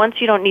then once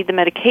you don't need the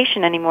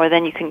medication anymore,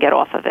 then you can get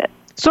off of it.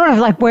 Sort of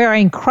like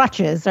wearing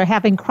crutches or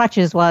having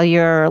crutches while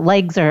your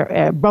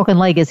broken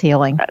leg is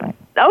healing.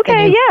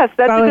 Okay, yes,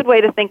 that's a good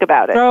way to think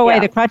about it. Throw away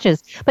the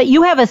crutches. But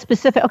you have a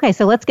specific,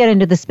 so let's get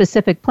into the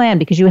specific plan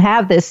because you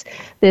have this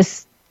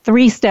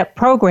 3-step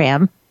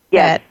program.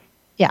 Yes.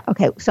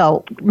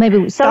 So maybe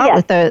we start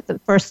with the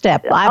first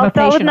step. I'm a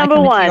patient, I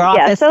come into your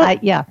office.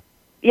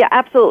 Yeah,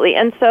 absolutely.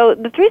 And so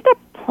the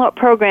 3-step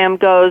program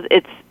goes,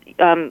 it's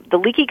the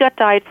leaky gut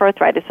diet for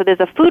arthritis. So there's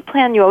a food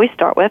plan you always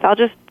start with. I'll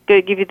just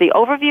to give you the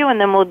overview,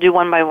 and then we'll do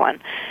one by one.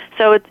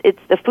 So it's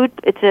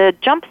a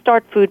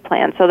jumpstart food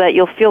plan so that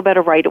you'll feel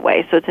better right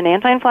away. So it's an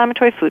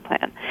anti-inflammatory food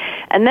plan.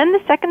 And then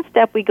the second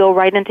step, we go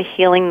right into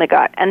healing the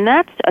gut. And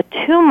that's a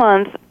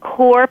 2-month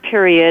core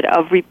period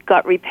of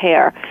gut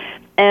repair.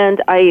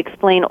 And I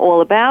explain all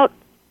about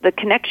the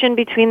connection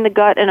between the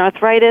gut and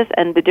arthritis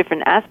and the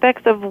different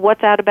aspects of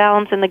what's out of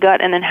balance in the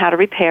gut and then how to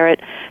repair it.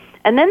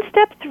 And then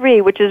step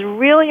 3, which is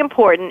really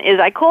important, is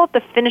I call it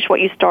the finish what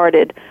you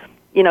started,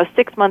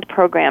 6-month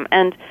program.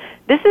 And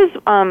this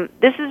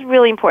is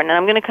really important, and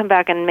I'm going to come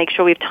back and make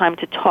sure we have time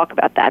to talk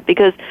about that,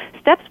 because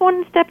steps 1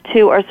 and step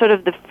 2 are sort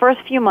of the first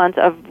few months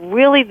of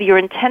really your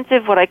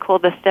intensive, what I call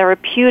the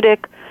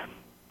therapeutic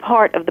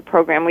part of the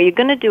program, where you're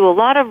going to do a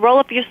lot of roll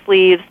up your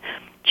sleeves,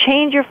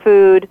 change your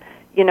food,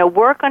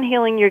 work on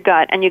healing your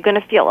gut, and you're going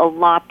to feel a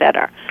lot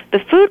better. The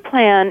food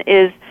plan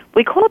is,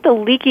 we call it the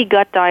leaky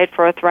gut diet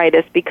for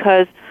arthritis,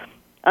 because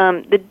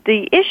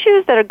the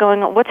issues that are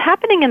going on, what's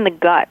happening in the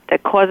gut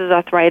that causes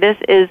arthritis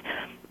is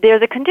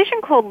there's a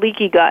condition called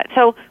leaky gut.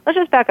 So let's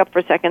just back up for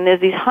a second.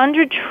 There's these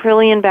 100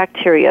 trillion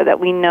bacteria that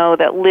we know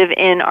that live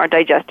in our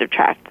digestive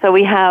tract. So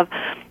we have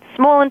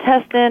small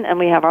intestine and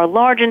we have our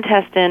large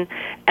intestine,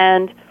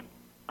 and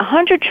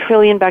 100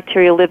 trillion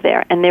bacteria live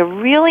there, and they're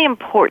really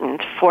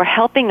important for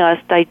helping us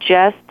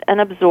digest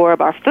and absorb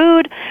our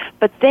food,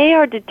 but they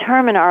are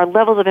determine our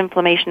levels of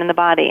inflammation in the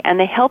body, and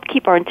they help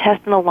keep our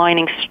intestinal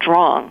lining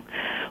strong.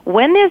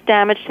 When there's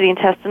damage to the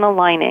intestinal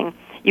lining,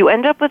 you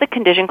end up with a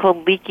condition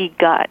called leaky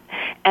gut,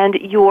 and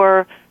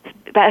your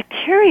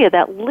bacteria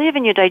that live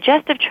in your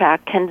digestive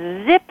tract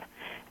can zip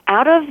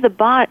out of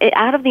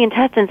the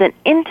intestines and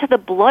into the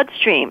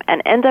bloodstream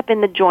and end up in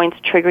the joints,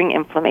 triggering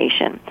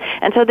inflammation.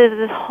 And so there's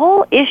this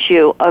whole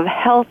issue of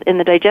health in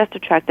the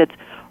digestive tract that's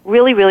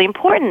really, really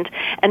important.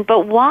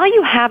 But while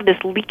you have this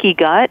leaky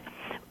gut,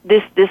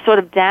 this sort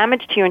of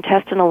damage to your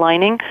intestinal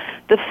lining,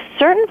 the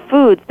certain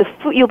foods,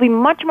 you'll be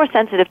much more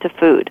sensitive to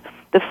food.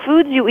 The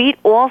foods you eat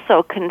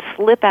also can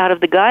slip out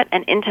of the gut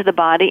and into the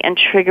body and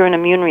trigger an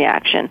immune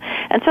reaction.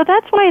 And so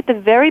that's why at the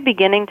very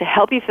beginning, to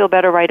help you feel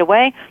better right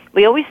away,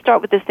 we always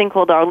start with this thing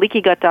called our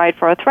leaky gut diet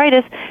for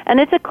arthritis,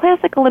 and it's a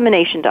classic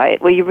elimination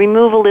diet where you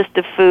remove a list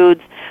of foods,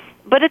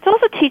 but it's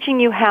also teaching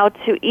you how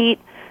to eat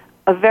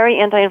a very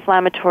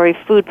anti-inflammatory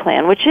food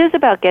plan, which is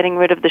about getting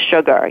rid of the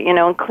sugar,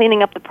 and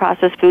cleaning up the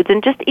processed foods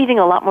and just eating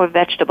a lot more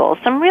vegetables.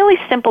 Some really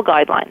simple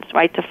guidelines,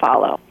 right, to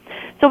follow.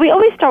 So we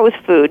always start with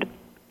food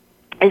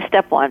is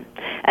step 1.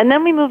 And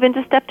then we move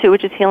into step 2,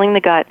 which is healing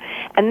the gut.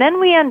 And then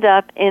we end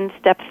up in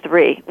step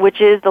 3, which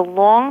is the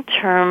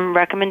long-term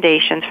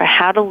recommendations for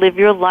how to live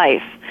your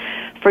life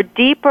for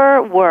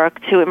deeper work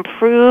to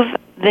improve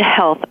the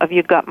health of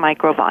your gut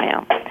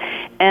microbiome.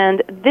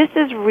 And this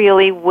is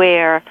really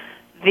where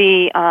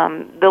the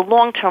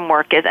long-term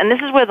work is, and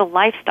this is where the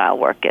lifestyle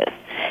work is.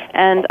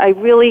 And I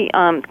really,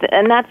 and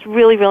that's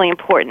really, really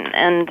important.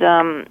 And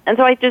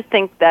so I just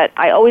think that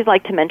I always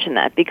like to mention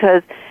that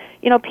because,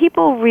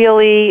 people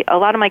really, a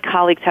lot of my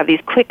colleagues have these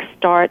quick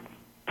start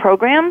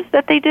programs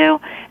that they do,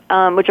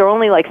 which are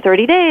only like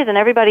 30 days, and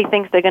everybody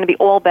thinks they're going to be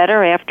all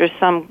better after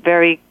some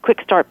very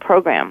quick start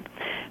program.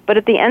 But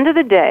at the end of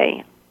the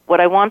day, what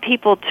I want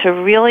people to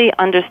really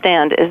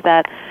understand is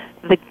that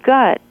the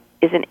gut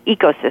is an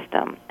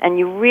ecosystem, and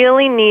you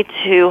really need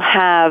to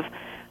have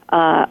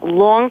a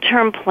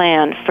long-term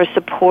plan for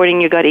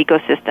supporting your gut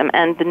ecosystem.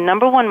 And the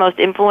number one most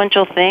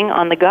influential thing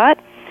on the gut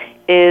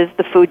is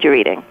the food you're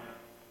eating.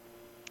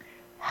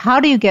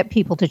 How do you get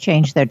people to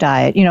change their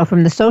diet?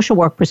 From the social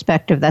work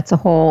perspective, that's a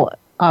whole,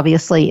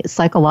 obviously,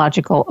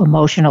 psychological,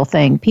 emotional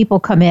thing. People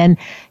come in,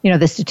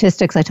 the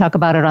statistics, I talk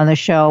about it on the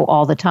show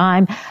all the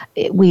time.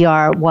 We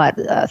are,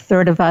 a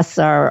third of us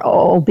are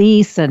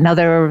obese,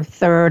 another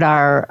third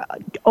are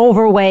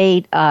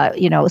overweight,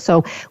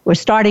 so we're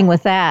starting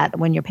with that.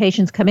 When your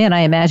patients come in, I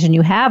imagine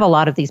you have a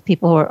lot of these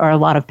people who are a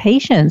lot of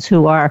patients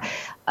who are,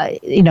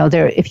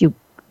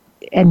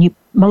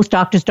 most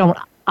doctors don't,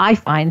 I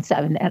find,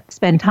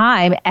 spend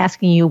time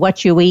asking you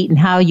what you eat and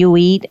how you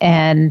eat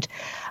and,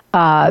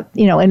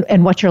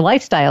 and what your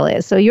lifestyle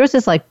is. So yours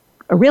is like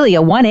really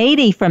a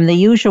 180 from the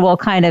usual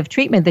kind of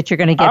treatment that you're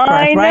going to get for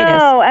arthritis. I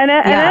know, and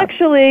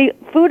actually,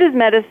 food as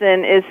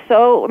medicine is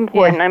so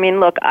important. Yeah. I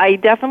mean, look, I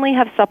definitely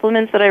have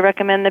supplements that I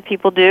recommend that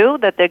people do,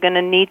 that they're going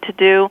to need to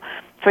do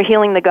for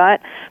healing the gut,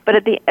 but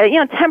at the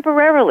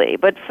temporarily.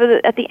 But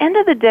at the end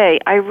of the day,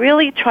 I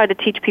really try to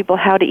teach people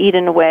how to eat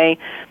in a way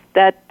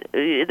that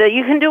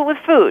you can do it with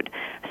food.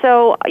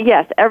 So,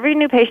 yes, every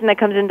new patient that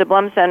comes into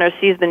Blum Center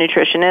sees the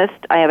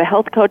nutritionist. I have a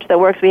health coach that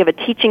works. We have a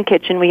teaching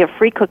kitchen. We have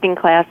free cooking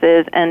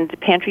classes and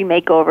pantry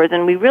makeovers,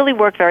 and we really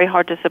work very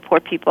hard to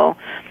support people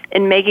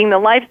in making the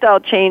lifestyle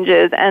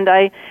changes.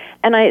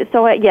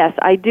 Yes,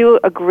 I do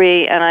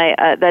agree,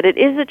 and that it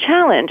is a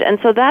challenge. And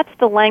so that's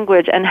the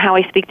language and how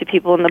I speak to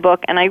people in the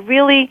book. And I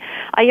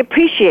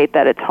appreciate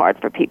that it's hard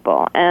for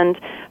people.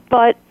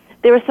 But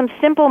there are some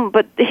simple.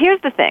 But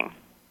here's the thing.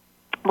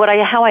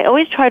 How I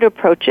always try to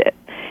approach it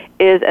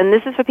is, and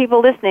this is for people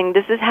listening,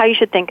 this is how you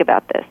should think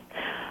about this.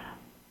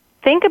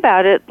 think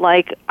about it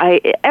like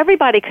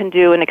everybody can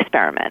do an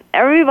experiment.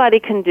 Everybody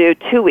can do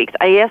 2 weeks.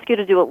 I ask you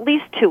to do at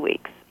least 2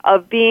 weeks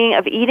of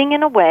eating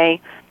in a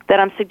way that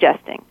I'm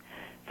suggesting.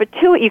 For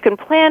 2, you can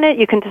plan it.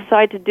 You can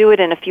decide to do it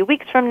in a few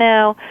weeks from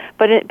now.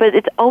 But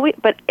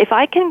if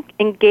I can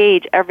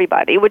engage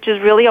everybody, which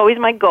is really always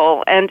my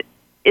goal, and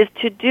is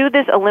to do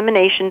this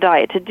elimination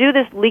diet, to do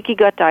this leaky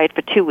gut diet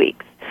for 2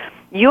 weeks,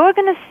 you're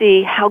going to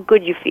see how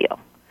good you feel.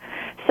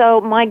 So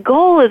my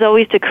goal is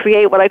always to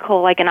create what I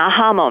call like an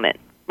aha moment,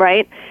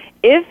 right?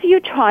 If you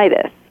try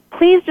this,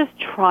 please just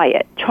try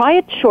it. Try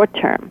it short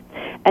term.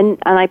 And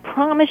I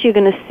promise you're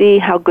going to see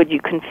how good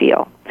you can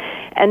feel.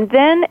 And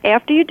then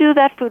after you do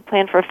that food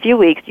plan for a few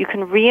weeks, you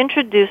can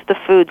reintroduce the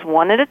foods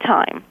one at a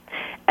time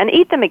and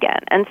eat them again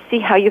and see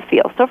how you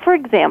feel. So for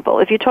example,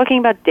 if you're talking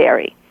about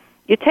dairy,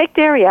 you take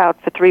dairy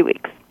out for 3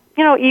 weeks,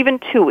 even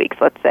 2 weeks,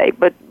 let's say,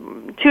 but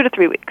 2 to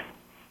 3 weeks.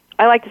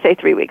 I like to say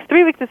 3 weeks.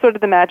 3 weeks is sort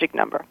of the magic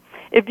number.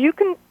 If you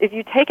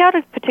take out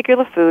a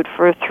particular food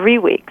for 3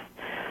 weeks,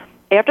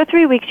 after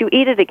 3 weeks you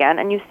eat it again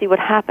and you see what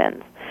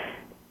happens.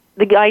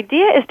 The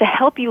idea is to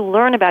help you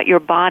learn about your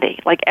body.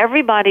 Like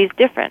everybody's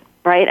different,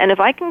 right? And if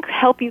I can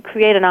help you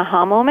create an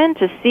aha moment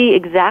to see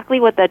exactly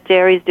what that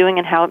dairy is doing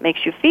and how it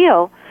makes you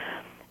feel,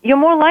 you're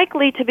more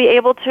likely to be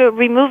able to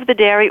remove the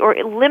dairy or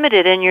limit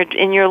it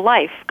in your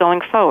life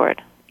going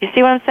forward. You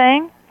see what I'm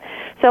saying?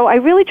 So I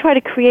really try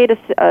to create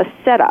a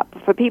setup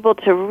for people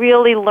to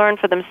really learn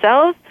for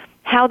themselves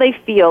how they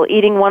feel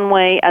eating one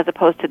way as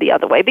opposed to the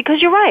other way.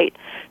 Because you're right,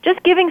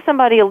 just giving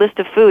somebody a list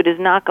of food is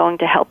not going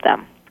to help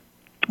them.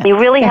 You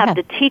really have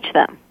to teach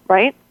them,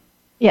 right?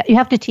 Yeah, you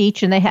have to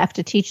teach, and they have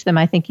to teach them.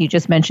 I think you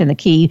just mentioned the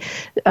key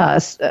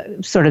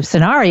sort of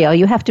scenario.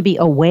 You have to be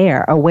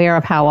aware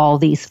of how all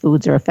these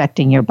foods are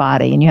affecting your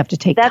body, and you have to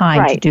take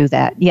time to do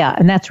that. Yeah,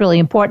 and that's really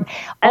important.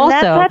 And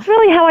also, that's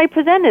really how I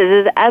present it,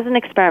 is as an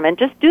experiment.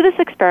 Just do this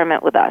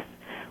experiment with us.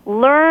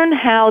 Learn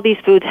how these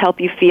foods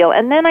help you feel,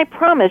 and then I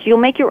promise you'll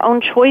make your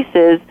own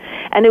choices,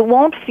 and it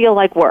won't feel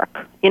like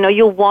work.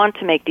 You'll want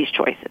to make these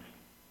choices.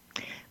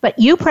 But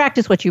you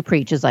practice what you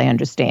preach, as I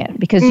understand,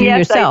 because you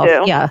yourself, I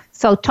do. Yeah.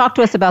 So talk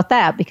to us about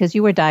that, because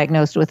you were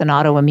diagnosed with an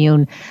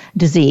autoimmune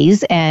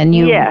disease, and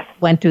you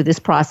went through this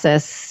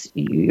process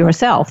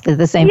yourself.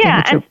 The same thing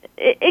that you're...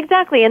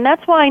 Exactly, and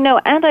that's why I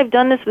know, and I've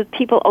done this with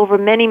people over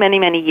many, many,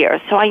 many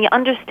years, so I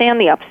understand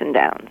the ups and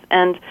downs,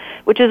 and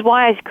which is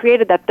why I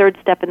created that third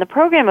step in the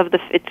program of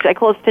I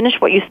call it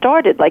finish what you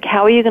started, like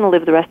how are you going to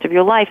live the rest of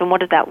your life, and what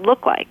does that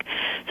look like?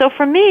 So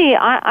for me,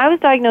 I was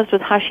diagnosed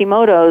with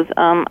Hashimoto's,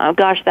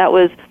 that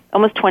was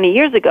almost 20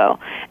 years ago,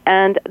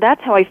 and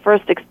that's how I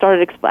first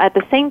started at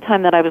the same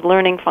time that I was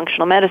learning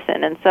functional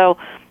medicine, and so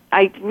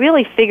I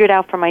really figured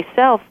out for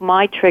myself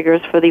my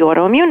triggers for the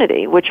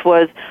autoimmunity, which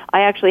was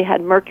I actually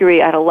had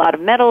mercury, I had a lot of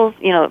metals,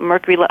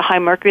 high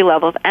mercury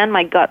levels, and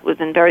my gut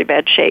was in very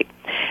bad shape.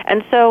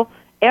 And so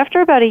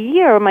after about a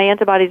year, my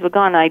antibodies were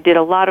gone. I did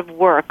a lot of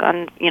work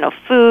on,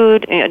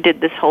 food, did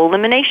this whole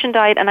elimination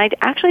diet, and I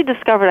actually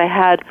discovered I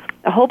had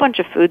a whole bunch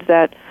of foods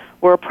that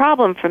were a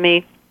problem for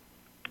me,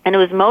 and it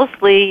was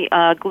mostly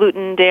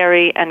gluten,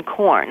 dairy, and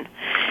corn.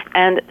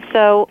 And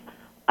so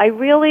I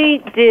really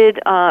did,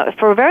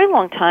 for a very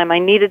long time, I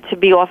needed to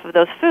be off of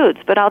those foods.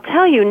 But I'll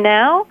tell you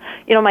now,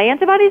 my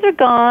antibodies are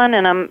gone,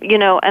 and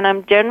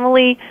I'm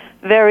generally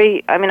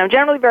very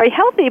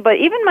healthy. But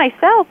even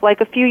myself, like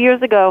a few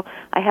years ago,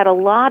 I had a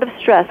lot of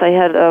stress. I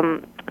had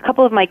a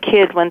couple of my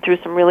kids went through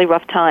some really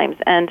rough times,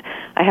 and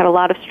I had a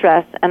lot of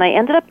stress, and I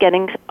ended up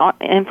getting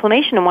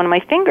inflammation in one of my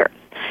fingers.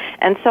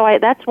 And so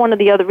that's one of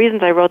the other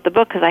reasons I wrote the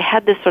book, because I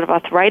had this sort of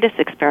arthritis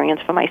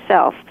experience for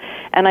myself.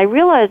 And I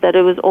realized that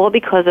it was all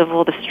because of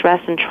all the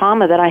stress and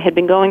trauma that I had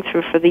been going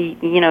through for the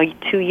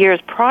 2 years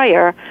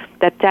prior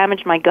that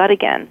damaged my gut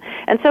again.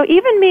 And so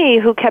even me,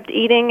 who kept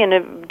eating in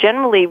a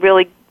generally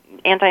really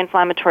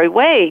anti-inflammatory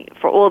way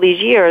for all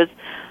these years,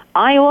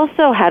 I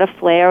also had a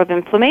flare of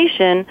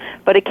inflammation,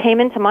 but it came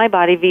into my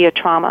body via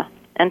trauma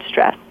and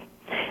stress.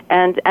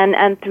 And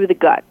through the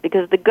gut,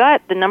 because the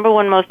gut, the number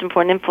one most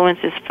important influence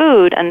is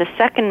food, and the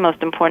second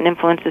most important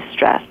influence is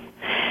stress.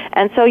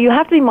 And so you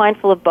have to be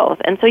mindful of both.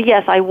 And so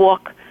yes, I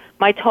walk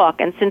my talk.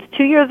 And since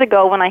 2 years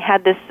ago when I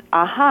had this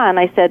aha, and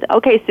I said,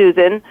 okay,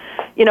 Susan,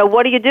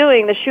 what are you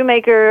doing? The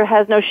shoemaker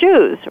has no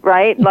shoes,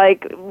 right?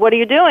 Like, what are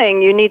you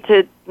doing? You need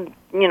to,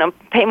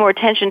 pay more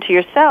attention to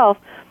yourself.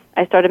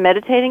 I started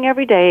meditating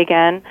every day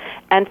again.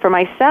 And for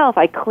myself,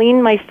 I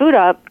cleaned my food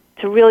up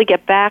to really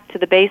get back to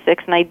the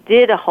basics, and I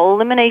did a whole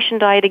elimination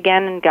diet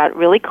again and got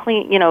really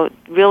clean,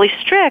 really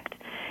strict.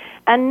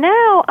 And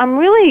now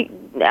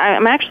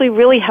I'm actually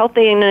really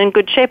healthy and in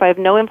good shape. I have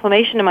no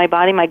inflammation in my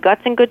body. My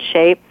gut's in good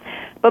shape.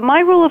 But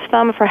my rule of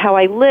thumb for how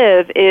I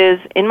live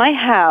is in my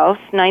house,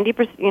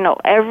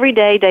 90%, every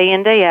day, day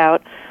in, day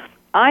out,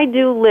 I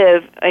do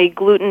live a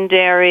gluten,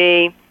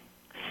 dairy,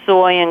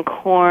 soy, and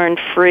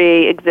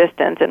corn-free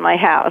existence in my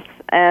house.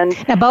 And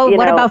now,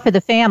 what about for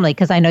the family?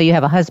 Because I know you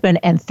have a husband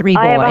and 3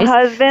 boys. I have a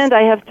husband.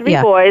 I have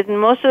 3 boys,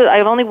 and I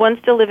have only one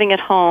still living at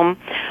home.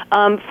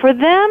 For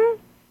them,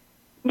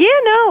 Yeah,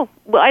 no.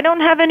 Well, I don't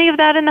have any of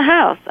that in the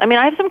house. I mean,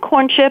 I have some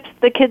corn chips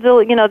the kids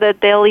will, that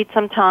they'll eat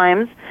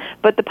sometimes,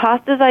 but the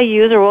pastas I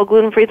use are all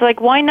gluten-free. It's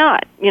like, why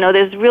not?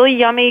 There's really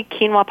yummy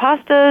quinoa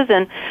pastas,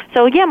 and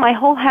so, yeah, my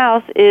whole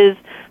house has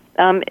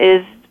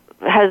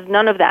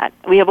none of that.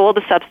 We have all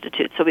the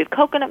substitutes. So we have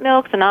coconut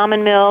milks and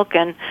almond milk,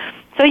 and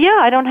so,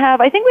 yeah,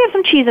 I think we have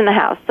some cheese in the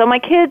house. So my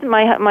kids,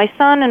 my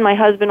son and my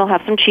husband will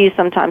have some cheese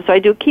sometimes, so I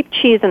do keep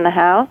cheese in the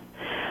house.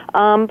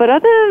 But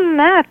other than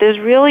that, there's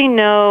really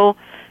no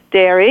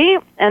dairy,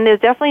 and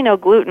there's definitely no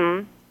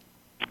gluten.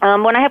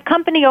 When I have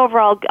company over,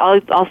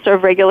 I'll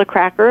serve regular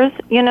crackers,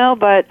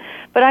 but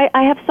I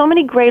have so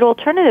many great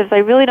alternatives. I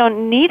really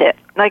don't need it.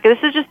 Like, this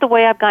is just the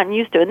way I've gotten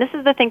used to it. And this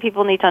is the thing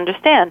people need to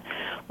understand.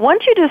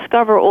 Once you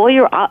discover all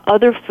your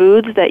other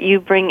foods that you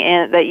bring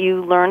in, that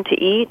you learn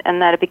to eat,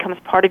 and that it becomes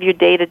part of your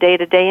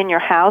day-to-day in your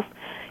house,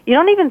 you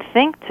don't even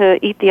think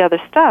to eat the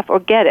other stuff or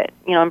get it,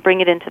 and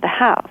bring it into the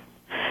house.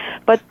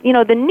 But,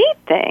 the neat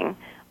thing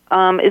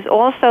is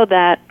also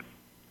that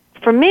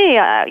for me,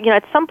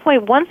 at some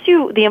point, once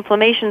the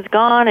inflammation's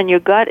gone and your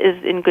gut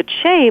is in good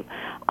shape,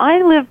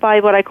 I live by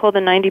what I call the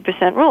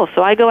 90% rule.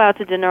 So I go out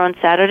to dinner on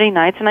Saturday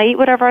nights and I eat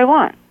whatever I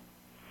want.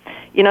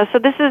 So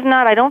this is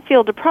not, I don't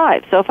feel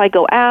deprived. So if I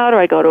go out or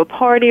I go to a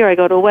party or I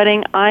go to a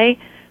wedding, I'll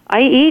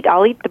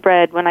eat the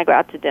bread when I go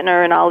out to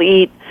dinner, and I'll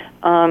eat,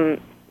 some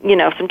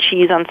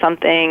cheese on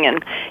something.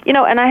 And,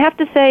 and I have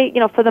to say,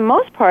 for the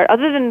most part,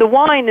 other than the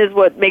wine is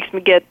what makes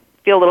me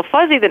feel a little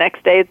fuzzy the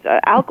next day. It's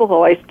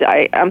alcohol.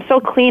 I'm so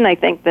clean, I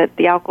think, that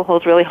the alcohol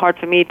is really hard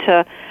for me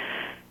to.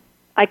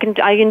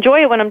 I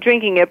enjoy it when I'm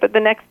drinking it, but the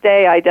next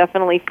day I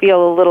definitely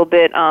feel a little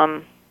bit,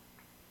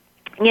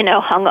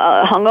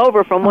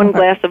 hungover from one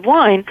glass of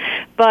wine.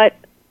 But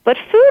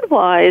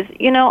food-wise,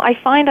 I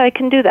find I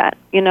can do that.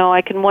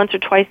 I can once or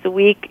twice a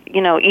week, eat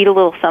a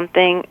little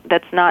something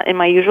that's not in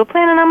my usual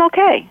plan, and I'm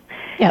okay.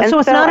 Yeah. So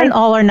it's not an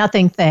all or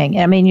nothing thing.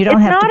 I mean, you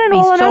don't have to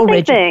be so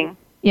rigid. Thing.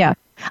 Yeah.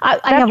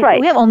 That's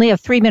right. We only have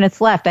 3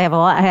 minutes left. I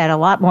had a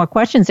lot more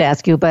questions to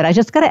ask you, but I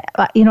just got to,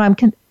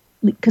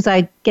 because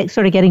I get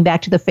sort of getting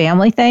back to the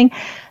family thing.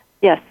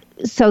 Yes.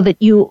 So that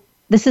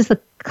this is the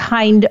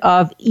kind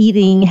of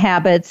eating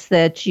habits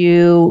that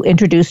you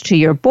introduced to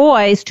your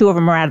boys. 2 of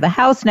them are out of the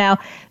house now.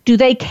 Do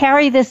they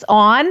carry this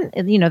on,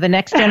 the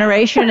next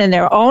generation in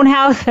their own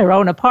house, their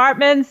own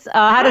apartments?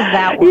 How does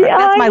that work? Yeah,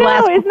 That's my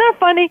last. Isn't that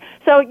funny?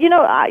 So,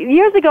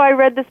 years ago I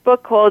read this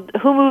book called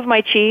Who Moved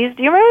My Cheese?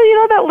 Do you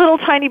remember, that little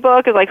tiny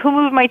book? It's like, Who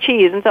Moved My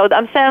Cheese? And so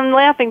I'm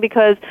laughing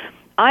because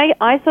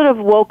I sort of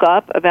woke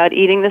up about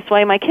eating this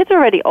way. My kids are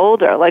already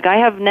older. Like, I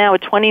have now a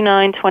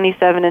 29,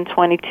 27, and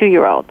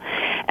 22-year-old.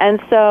 And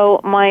so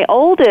my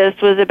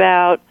oldest was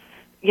about,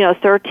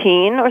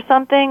 13 or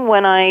something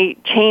when I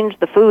changed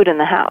the food in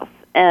the house.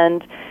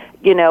 And,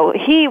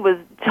 he was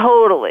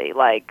totally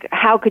like,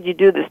 how could you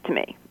do this to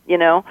me?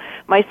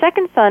 My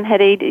second son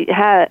had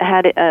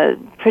a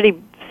pretty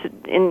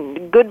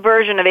good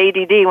version of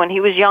ADD when he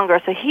was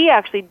younger, so he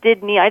actually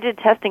I did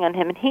testing on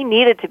him, and he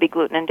needed to be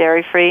gluten and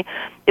dairy free.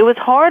 It was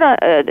hard.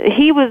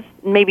 He was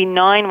maybe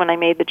 9 when I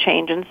made the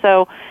change, and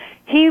so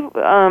he,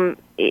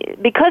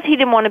 because he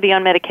didn't want to be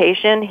on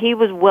medication, he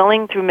was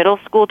willing through middle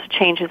school to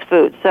change his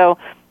food. So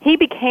he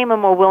became a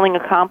more willing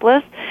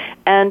accomplice,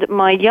 and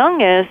my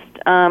youngest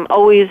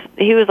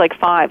he was like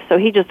 5, so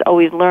he just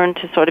always learned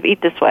to sort of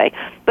eat this way.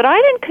 But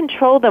I didn't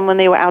control them when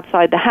they were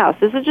outside the house.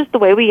 This is just the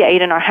way we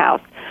ate in our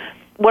house.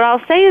 What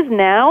I'll say is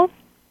now,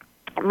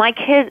 my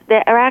kids,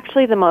 they are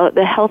actually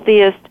the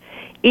healthiest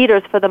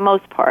eaters for the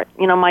most part.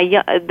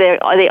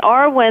 They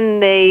are when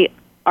they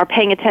are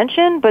paying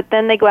attention, but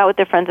then they go out with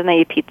their friends and they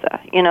eat pizza.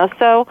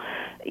 So,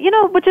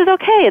 which is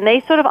okay, and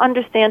they sort of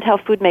understand how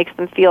food makes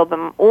them feel.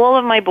 All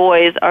of my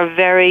boys are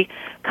very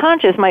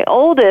conscious. My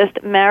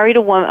oldest married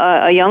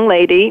a young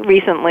lady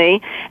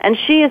recently, and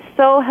she is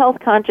so health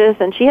conscious,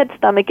 and she had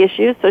stomach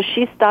issues, so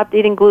she stopped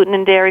eating gluten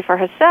and dairy for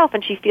herself,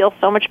 and she feels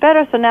so much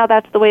better, so now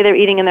that's the way they're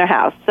eating in their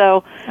house.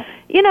 So,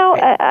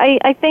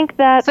 I think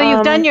that... So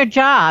you've done your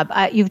job.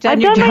 You've done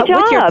your job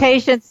with your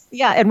patients,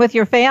 and with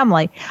your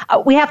family.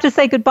 We have to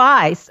say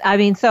goodbyes. I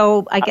mean,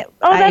 so I get...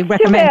 that's recommend,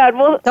 too bad.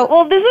 Well,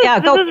 this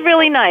is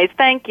really nice.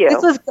 Thank you.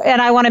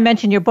 And I want to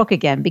mention your book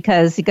again,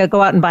 because you got to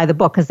go out and buy the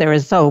book, because there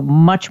is so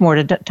much more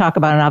to talk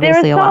about, and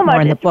obviously a lot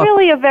more in the book. It's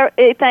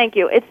really thank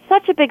you. It's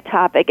such a big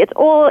topic. It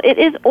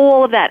is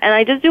all of that. And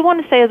I just do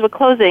want to say, as we're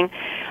closing,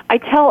 I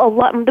tell a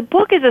lot. The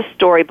book is a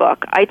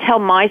storybook. I tell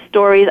my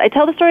stories. I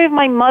tell the story of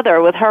my mother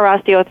with her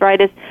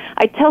osteoarthritis.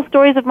 I tell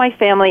stories of my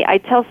family. I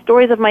tell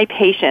stories of my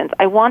patients.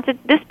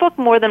 This book,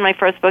 more than my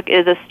first book,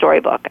 is a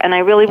storybook, and I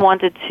really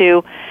wanted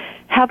to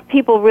have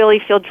people really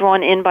feel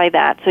drawn in by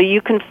that, so you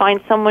can find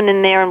someone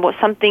in there and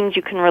some things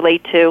you can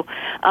relate to.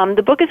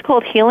 The book is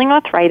called Healing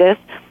Arthritis.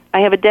 I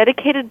have a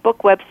dedicated book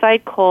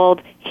website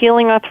called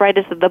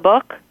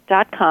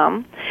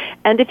healingarthritisthebook.com.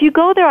 And if you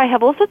go there, I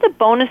have all sorts of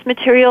bonus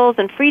materials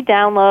and free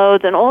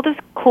downloads and all this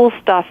cool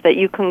stuff that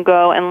you can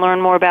go and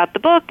learn more about the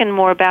book and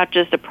more about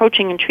just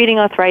approaching and treating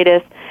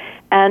arthritis.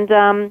 And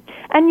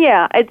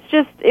yeah, it's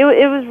just, it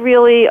was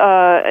really,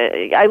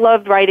 I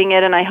loved writing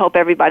it, and I hope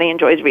everybody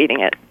enjoys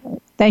reading it.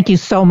 Thank you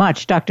so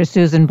much, Dr.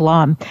 Susan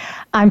Blum.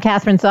 I'm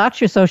Kathryn Zox,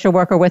 your social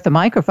worker with a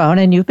microphone,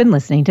 and you've been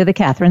listening to The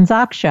Kathryn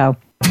Zox Show.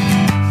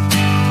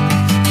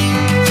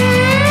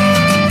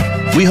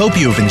 We hope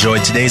you have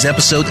enjoyed today's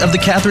episode of The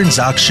Kathryn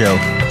Zox Show.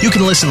 You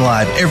can listen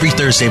live every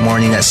Thursday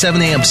morning at 7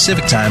 a.m.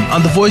 Pacific Time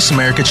on the Voice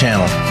America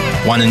channel.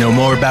 Want to know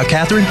more about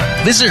Kathryn?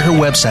 Visit her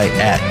website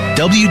at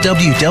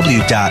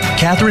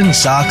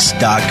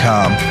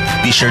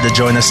www.kathrynzox.com. Be sure to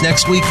join us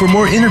next week for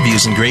more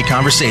interviews and great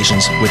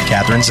conversations with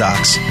Kathryn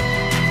Zox.